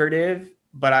secretive,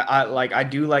 but I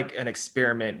do like an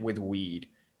experiment with weed.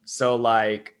 So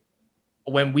like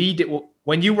when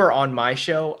you were on my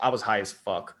show, I was high as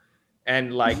fuck.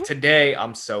 And like today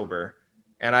I'm sober.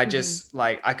 And I just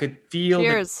like I could feel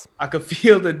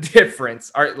the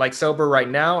difference. Are like sober right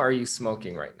now? Or are you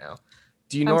smoking right now?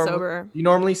 I'm sober. Do you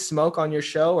normally smoke on your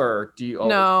show, or do you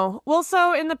always... No. Well,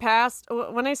 so in the past,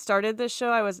 when I started this show,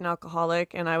 I was an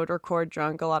alcoholic and I would record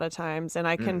drunk a lot of times. And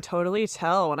I can totally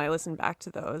tell when I listen back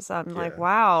to those. I'm like,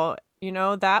 wow, you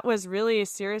know, that was really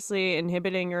seriously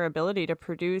inhibiting your ability to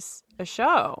produce a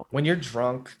show. When you're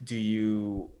drunk, do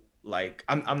you like,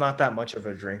 I'm not that much of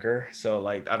a drinker. So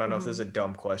like, I don't know if this is a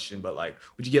dumb question, but like,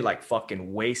 would you get like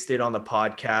fucking wasted on the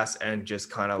podcast and just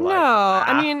kind of like, no,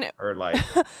 I mean, or like...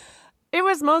 It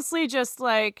was mostly just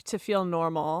like to feel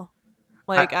normal.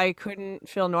 Like I couldn't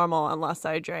feel normal unless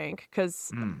I drank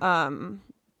because, and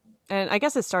I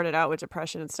guess it started out with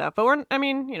depression and stuff, but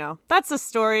you know, that's the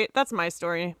story. That's my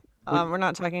story. We're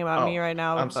not talking about me right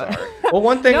now. I'm sorry. Well,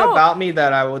 one thing about me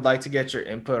that I would like to get your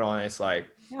input on is like,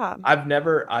 I've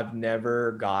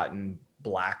never gotten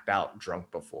blacked out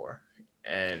drunk before.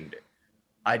 And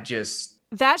that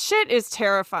shit is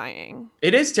terrifying.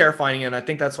 It is terrifying. And I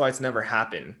think that's why it's never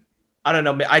happened. I don't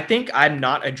know. I think I'm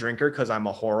not a drinker because I'm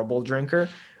a horrible drinker.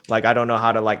 Like, I don't know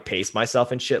how to like pace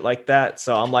myself and shit like that.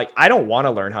 So I'm like, I don't want to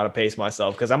learn how to pace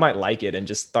myself because I might like it and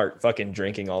just start fucking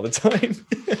drinking all the time.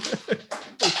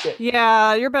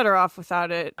 Yeah, you're better off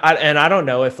without it. And I don't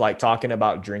know if like talking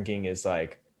about drinking is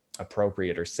like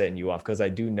appropriate or setting you off because I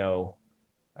do know,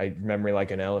 I remember like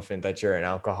an elephant that you're an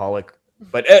alcoholic.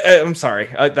 But I'm sorry,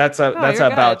 that's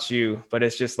about good. You. But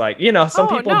it's just like, you know, some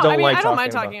people don't like. I don't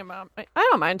mind talking about. I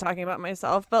don't mind talking about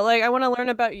myself, but like I want to learn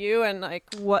about you and like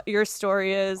what your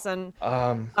story is. And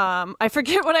I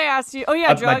forget what I asked you. Oh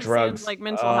yeah, drugs and like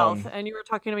mental health. And you were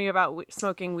talking to me about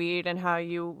smoking weed and how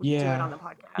you do it on the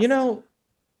podcast. You know,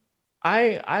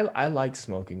 I like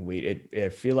smoking weed. I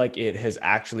feel like it has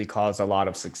actually caused a lot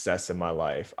of success in my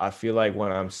life. I feel like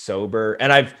when I'm sober,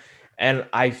 and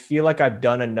I feel like I've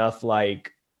done enough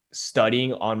like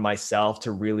studying on myself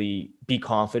to really be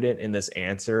confident in this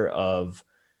answer of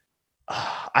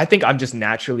I think I'm just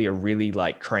naturally a really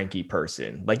like cranky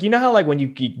person. Like, you know how like when you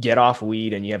get off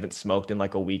weed and you haven't smoked in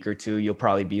like a week or two, you'll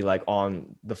probably be like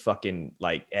on the fucking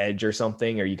like edge or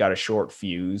something, or you got a short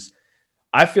fuse.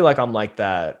 I feel like I'm like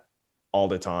that all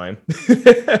the time.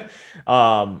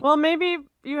 um, Well, maybe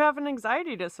you have an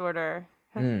anxiety disorder.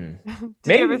 hmm,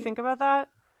 Did you ever maybe think about that?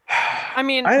 I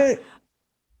mean, I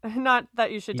not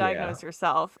that you should yeah. diagnose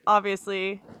yourself.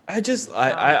 Obviously, I just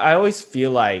no. I always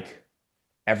feel like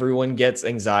everyone gets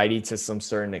anxiety to some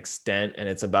certain extent, and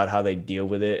it's about how they deal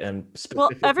with it, and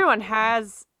Well, specifically,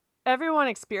 everyone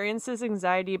experiences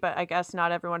anxiety, but I guess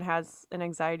not everyone has an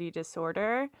anxiety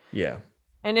disorder. yeah,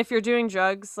 And if you're doing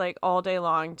drugs like all day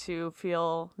long to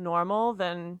feel normal,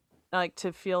 then like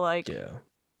to feel like yeah.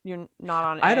 you're not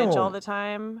on I edge all don't. the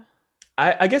time.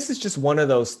 I guess it's just one of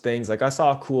those things. Like I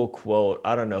saw a cool quote.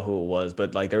 I don't know who it was,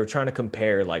 but like they were trying to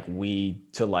compare like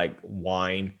weed to like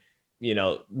wine. You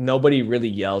know, nobody really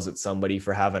yells at somebody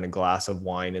for having a glass of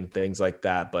wine and things like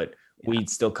that, but Yeah. weed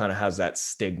still kind of has that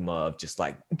stigma of just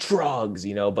like drugs,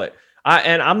 you know. But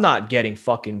I'm not getting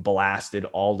fucking blasted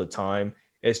all the time.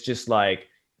 It's just like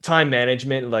time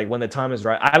management. Like when the time is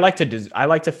right, I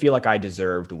like to feel like I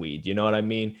deserved weed. You know what I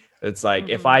mean? It's like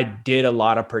if Mhm. I did a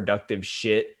lot of productive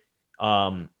shit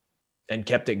um and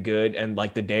kept it good and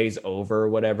like the day's over or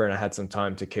whatever and I had some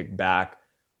time to kick back,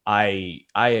 I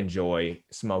enjoy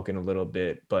smoking a little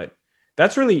bit, but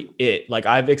that's really it. Like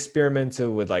I've experimented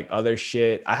with like other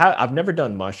shit. I've never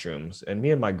done mushrooms, and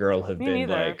me and my girl have Me been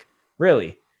neither. like,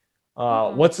 really,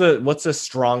 Mm-mm. what's the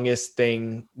strongest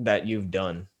thing that you've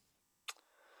done?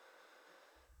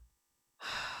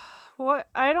 What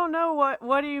I don't know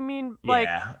what do you mean like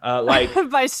Yeah, like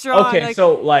by strong? okay, Like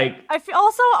so like I feel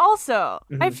also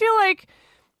I mhm, feel like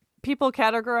people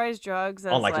categorize drugs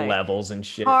on as like like levels and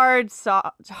shit.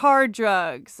 hard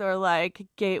drugs or like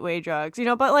gateway drugs,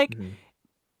 but like Mhm.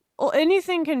 well,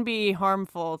 anything can be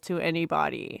harmful to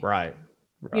anybody. Right,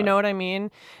 You right. know what I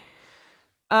mean?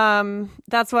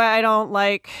 That's why I don't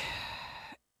like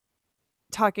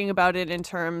talking about it in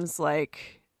terms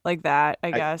like that,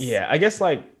 I guess. Yeah, I guess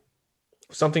like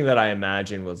something that I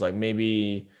imagine was like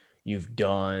maybe you've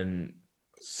done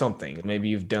something, maybe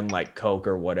you've done like coke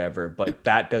or whatever, but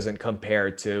that doesn't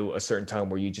compare to a certain time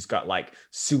where you just got like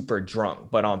super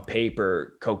drunk. But on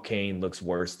paper, cocaine looks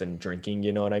worse than drinking.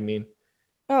 You know what I mean?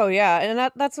 Oh yeah, and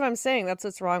that's what I'm saying. That's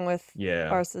what's wrong with Yeah.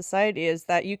 our society is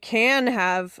that you can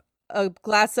have a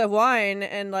glass of wine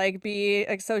and like be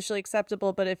like socially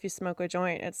acceptable, but if you smoke a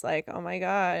joint, it's like, oh my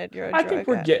God, you're a drug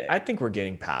I addict. think we're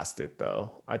getting past it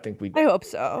though. I think we I hope definitely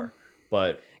so. are.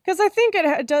 But Because I think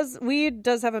weed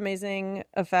does have amazing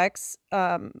effects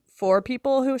for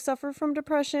people who suffer from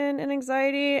depression and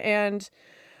anxiety. And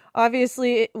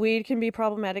obviously, weed can be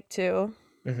problematic too.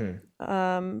 mhm.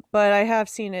 But I have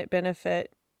seen it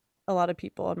benefit a lot of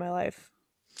people in my life.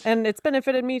 And it's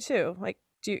benefited me too. Like,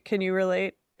 can you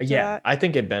relate to Yeah, that? I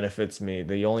think it benefits me.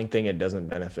 The only thing it doesn't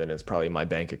benefit is probably my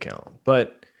bank account.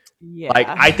 But like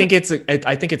Yeah. I think it's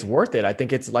worth it. I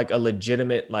think it's like a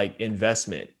legitimate like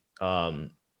investment.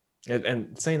 Um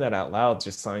and saying that out loud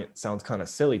just sounds kind of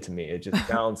silly to me. It just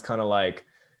sounds kind of like,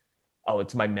 oh,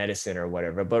 it's my medicine or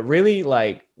whatever. But really,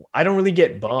 like, I don't really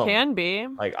get It bummed. can be.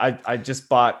 Like, I just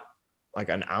bought like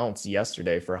an ounce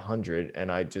yesterday for 100,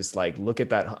 and I just like look at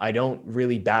that. I don't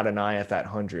really bat an eye at that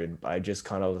 100. I just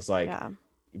kind of was like, Yeah.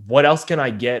 what else can I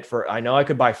get for? I know I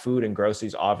could buy food and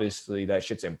groceries. Obviously, that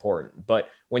shit's important. But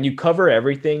when you cover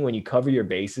everything, when you cover your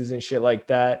bases and shit like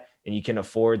that, and you can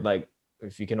afford like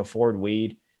if you can afford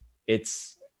weed,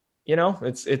 it's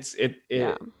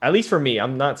Yeah. it at least for me.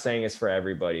 I'm not saying it's for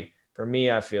everybody. For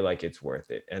me, I feel like it's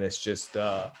worth it, and it's just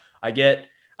I get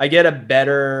I get a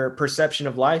better perception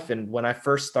of life. And when I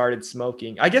first started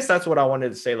smoking, I guess that's what I wanted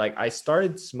to say. Like I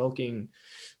started smoking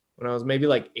when I was maybe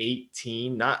like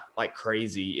 18, not like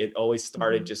crazy. It always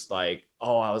started Hmm. just like,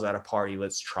 oh, I was at a party,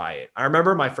 let's try it. I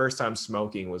remember my first time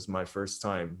smoking was my first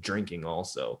time drinking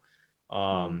also.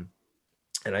 Mm. Um,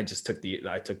 and I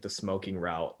took the smoking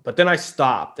route. But then I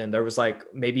stopped and there was like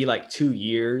maybe like 2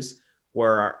 years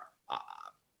where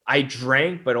I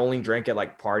drank, but only drank at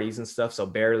like parties and stuff, so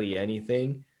barely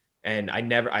anything. And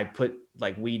I put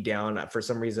like weed down. For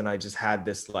some reason, I just had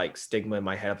this like stigma in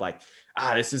my head of like,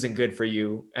 this isn't good for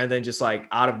you. And then just like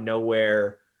out of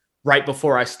nowhere, right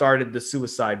before I started the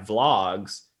suicide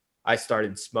vlogs, I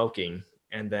started smoking.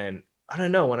 And then I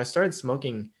don't know, when I started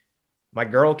smoking, my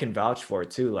girl can vouch for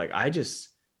it too. Like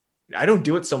I don't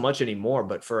do it so much anymore,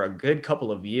 but for a good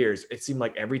couple of years, it seemed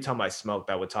like every time I smoked,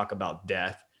 I would talk about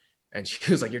death. And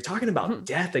she was like, "You're talking about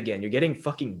death again. You're getting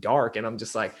fucking dark." And I'm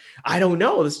just like, "I don't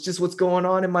know. It's just what's going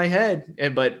on in my head."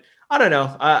 And but I don't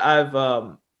know.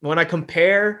 I've when I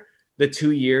compare the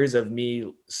 2 years of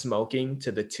me smoking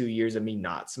to the 2 years of me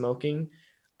not smoking,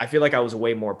 I feel like I was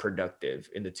way more productive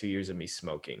in the 2 years of me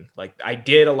smoking. Like I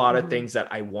did a lot of things that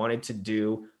I wanted to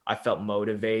do. I felt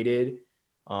motivated.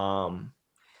 Um,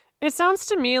 It sounds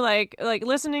to me like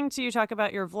listening to you talk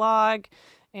about your vlog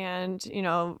and,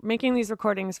 making these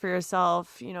recordings for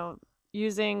yourself,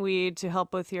 using weed to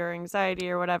help with your anxiety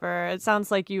or whatever. It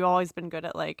sounds like you've always been good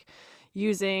at like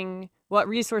using what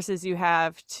resources you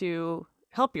have to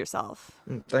help yourself.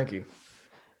 Thank you.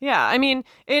 Yeah, I mean,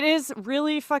 it is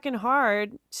really fucking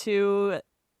hard to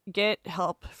get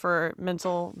help for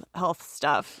mental health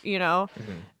stuff,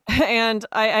 Mhm. And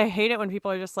I hate it when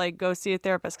people are just like, go see a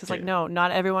therapist. Because, like, Yeah. no,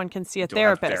 not everyone can see a Do I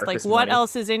have therapist. Like, therapist what money?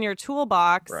 else is in your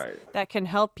toolbox Right. that can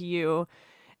help you?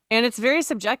 And it's very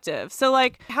subjective. So,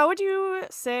 like, how would you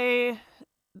say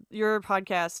your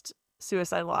podcast,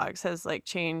 Suicide Logs, has like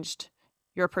changed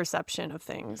your perception of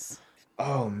things?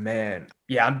 Oh man.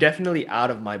 Yeah, I'm definitely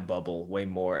out of my bubble way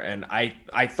more. And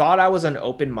I thought I was an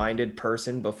open-minded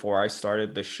person before I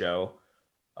started the show.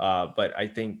 But I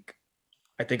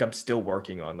think I'm still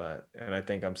working on that. And I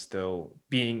think I'm still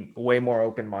being way more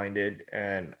open-minded.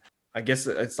 And I guess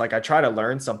it's like I try to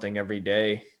learn something every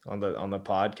day on the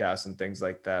podcast and things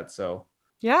like that. So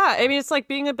Yeah, I mean, it's like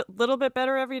being a little bit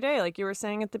better every day, like you were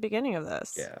saying at the beginning of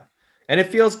this. yeah. And it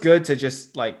feels good to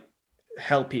just like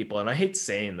help people. And I hate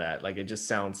saying that. Like it just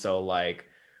sounds so like,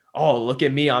 oh, look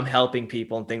at me, I'm helping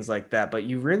people and things like that. But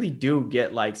you really do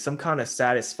get like some kind of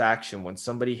satisfaction when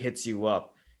somebody hits you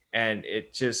up. And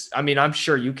it just, I mean, I'm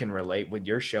sure you can relate with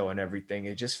your show and everything.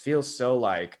 It just feels so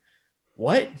like,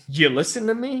 what? You listen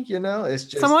to me? It's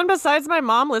just, Someone besides my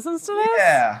mom listens to this?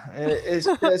 yeah, it's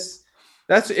just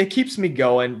it keeps me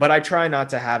going, but I try not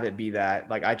to have it be that.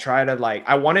 Like I try to like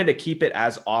I wanted to keep it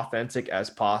as authentic as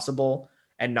possible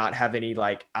and not have any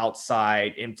like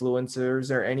outside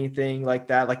influencers or anything like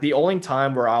that. Like the only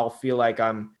time where I'll feel like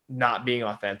I'm not being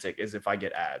authentic is if I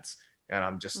get ads and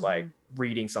I'm just like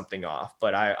reading something off.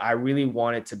 But I really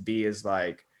want it to be as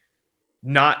like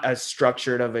not as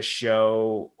structured of a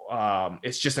show.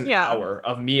 It's just an hour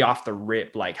of me off the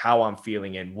rip, like how I'm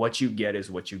feeling, and what you get is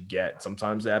what you get.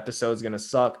 Sometimes the episode's gonna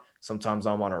suck. Sometimes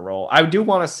I'm on a roll. I do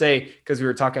want to say, because we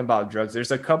were talking about drugs,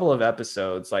 there's a couple of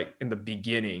episodes like in the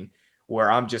beginning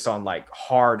where I'm just on like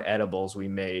hard edibles we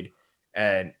made,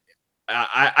 and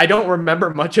I don't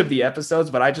remember much of the episodes,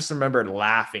 but I just remember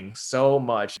laughing so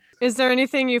much. Is there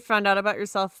anything you found out about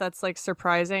yourself that's like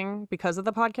surprising because of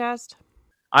the podcast?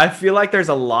 I feel like there's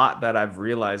a lot that I've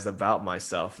realized about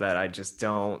myself that I just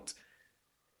don't.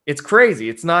 It's crazy.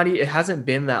 It hasn't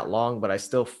been that long, but I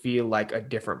still feel like a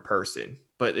different person.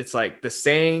 But it's like the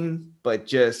same, but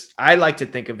just I like to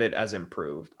think of it as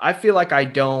improved. I feel like I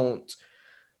don't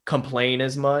complain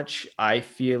as much. I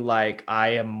feel like I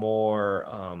am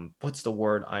more what's the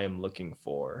word I am looking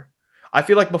for? I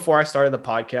feel like before I started the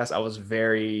podcast, I was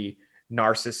very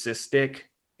narcissistic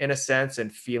in a sense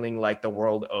and feeling like the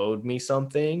world owed me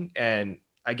something. And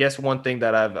I guess one thing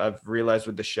that I've realized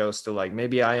with the show is still like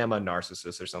maybe I am a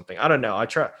narcissist or something. I don't know. I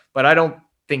try, but I don't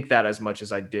think that as much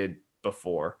as I did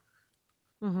before.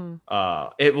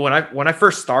 It when I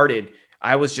first started,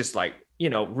 I was just like,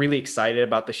 really excited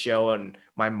about the show and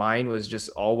my mind was just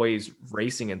always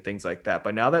racing and things like that.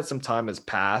 But now that some time has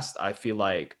passed, I feel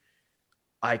like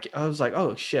I was like,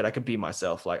 oh shit, I could be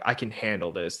myself. Like I can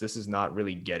handle this. This is not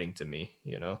really getting to me.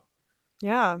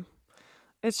 Yeah.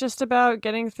 It's just about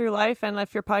getting through life. And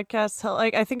if your podcast,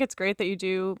 like, I think it's great that you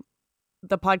do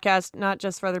the podcast, not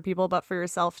just for other people, but for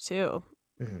yourself too.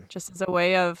 Just as a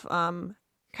way of,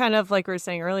 kind of like we were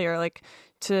saying earlier, like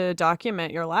to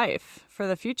document your life for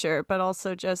the future, but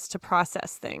also just to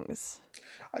process things.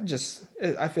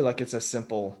 I feel like it's a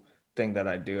simple thing that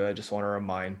I do. I just want to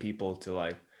remind people to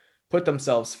like put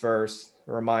themselves first,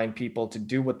 remind people to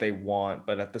do what they want,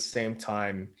 but at the same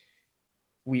time,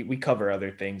 we cover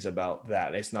other things about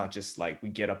that. It's not just like we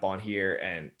get up on here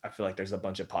and I feel like there's a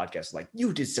bunch of podcasts like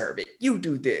you deserve it, you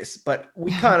do this, but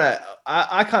we kind of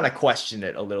I kind of question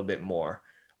it a little bit more.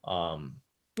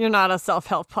 You're not a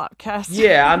self-help podcast.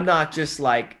 Yeah, I'm not just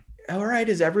like, all right,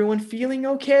 is everyone feeling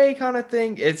okay kind of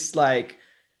thing. It's like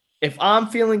if I'm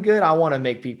feeling good, I want to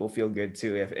make people feel good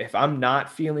too. If I'm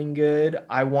not feeling good,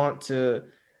 I want to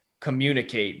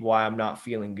communicate why I'm not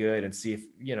feeling good and see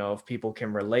if people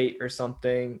can relate or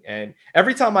something. And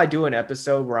every time I do an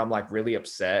episode where I'm like really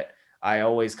upset, I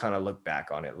always kind of look back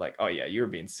on it like, oh yeah, you were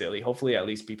being silly. Hopefully at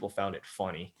least people found it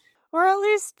funny. Or at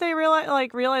least they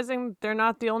realizing they're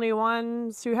not the only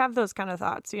ones who have those kind of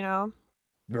thoughts, you know?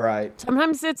 Right.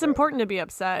 Sometimes it's important to be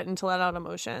upset and to let out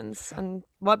emotions. And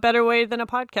what better way than a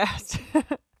podcast?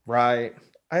 Right.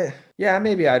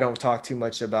 Maybe I don't talk too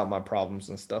much about my problems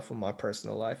and stuff in my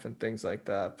personal life and things like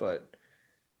that, but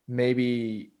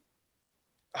maybe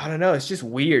I don't know, it's just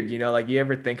weird, like you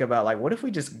ever think about like what if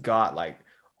we just got like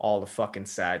all the fucking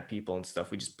sad people and stuff,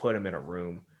 we just put them in a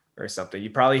room or something. You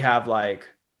probably have like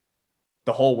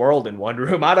the whole world in one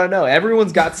room. I don't know.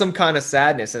 Everyone's got some kind of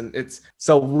sadness. And it's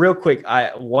so real quick.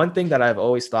 One thing that I've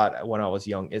always thought when I was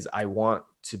young is I want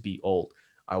to be old.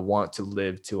 I want to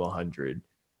live to 100.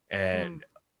 And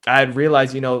I'd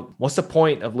realized, what's the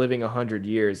point of living 100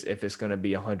 years if it's going to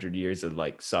be 100 years of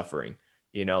like suffering,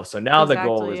 So now the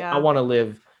goal is I want to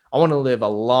live a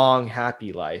long,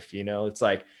 happy life. It's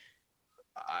like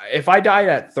if I died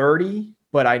at 30,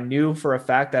 but I knew for a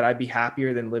fact that I'd be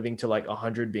happier than living to like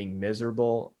 100 being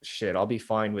miserable, shit, I'll be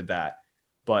fine with that.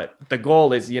 But the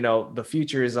goal is, the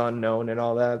future is unknown and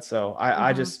all that. So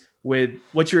I just, with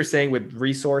what you were saying with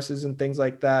resources and things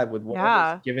like that, with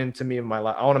what's given to me in my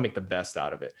life, I want to make the best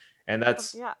out of it. And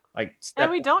that's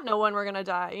and we don't know when we're going to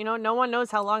die. No one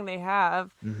knows how long they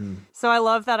have. Mm-hmm. So I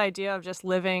love that idea of just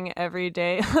living every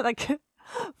day.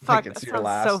 Fuck, it's that your sounds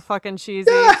last. so fucking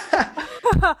cheesy.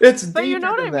 It's but you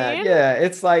know what I mean? Yeah,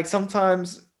 it's like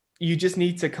sometimes you just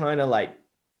need to kind of like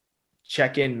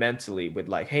check in mentally with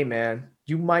like, hey man,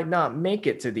 you might not make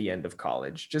it to the end of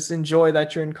college. Just enjoy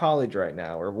that you're in college right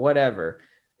now or whatever.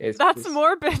 That's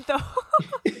morbid though.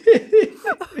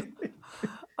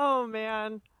 Oh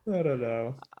man. I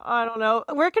don't know.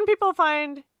 Where can people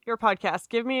find your podcast?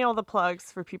 Give me all the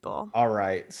plugs for people. All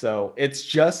right. So it's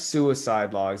just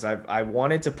Suicide Logs. I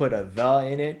wanted to put a "the"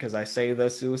 in it because I say the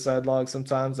Suicide Logs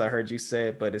sometimes. I heard you say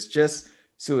it, but it's just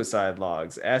Suicide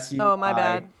Logs.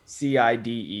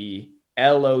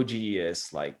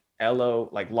 SUICIDELOGS, like LO,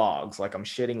 like logs, like I'm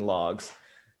shitting logs.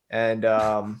 And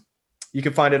you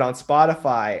can find it on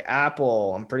Spotify,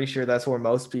 Apple. I'm pretty sure that's where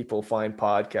most people find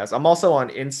podcasts. I'm also on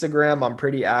Instagram. I'm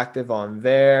pretty active on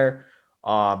there.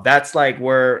 That's like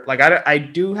where, like, I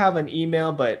do have an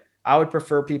email, but I would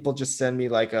prefer people just send me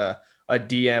like a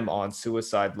DM on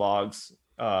Suicide Logs.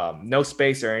 No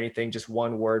space or anything, just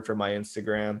one word for my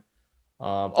Instagram.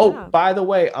 By the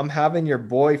way, I'm having your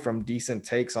boy from Decent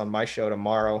Takes on my show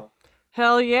tomorrow.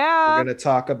 Hell yeah. We're going to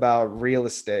talk about real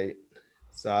estate.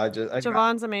 So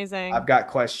Javon's amazing. I've got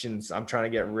questions. I'm trying to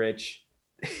get rich.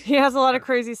 He has a lot of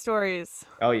crazy stories.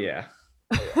 Oh yeah.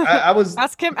 I was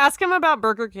ask him about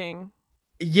Burger King.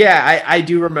 Yeah, I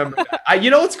do remember that.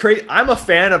 You know what's crazy? I'm a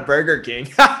fan of Burger King.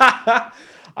 I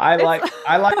like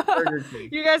Burger King.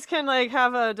 You guys can like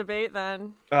have a debate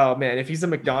then. Oh man, if he's a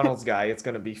McDonald's guy, it's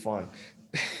gonna be fun.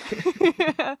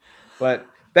 But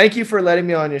thank you for letting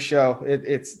me on your show.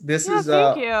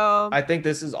 Thank you. I think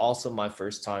this is also my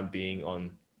first time being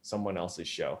on someone else's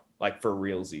show, like for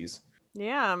realsies.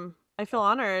 Yeah, I feel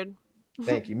honored.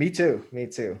 Thank you. Me too.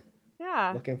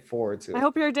 Yeah. Looking forward to it. I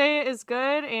hope your day is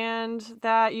good and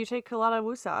that you take a lot of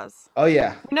woosahs. Oh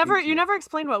yeah. You never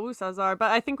explained what woosahs are, but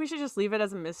I think we should just leave it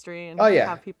as a mystery and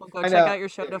have people go check out your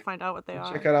show to find out what they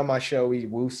are. Check out on my show. We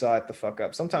woosah it the fuck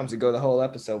up. Sometimes we go the whole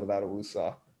episode without a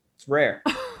woosah. It's rare.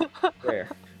 Rare.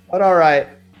 But all right.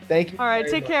 Thank you. All right.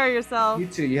 Take care of yourself. You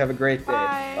too. You have a great day.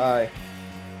 Bye.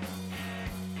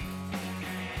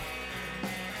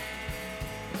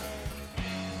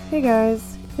 Hey guys.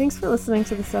 Thanks for listening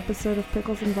to this episode of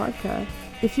Pickles and Vodka.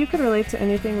 If you could relate to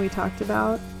anything we talked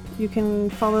about, you can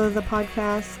follow the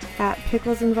podcast at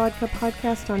Pickles and Vodka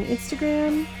Podcast on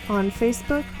Instagram, on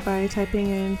Facebook by typing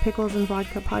in Pickles and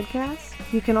Vodka Podcast.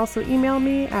 You can also email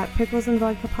me at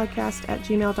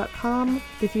picklesandvodkapodcast@gmail.com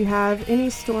if you have any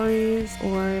stories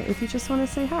or if you just want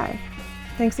to say hi.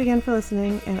 Thanks again for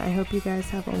listening, and I hope you guys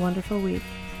have a wonderful week.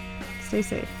 Stay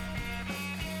safe.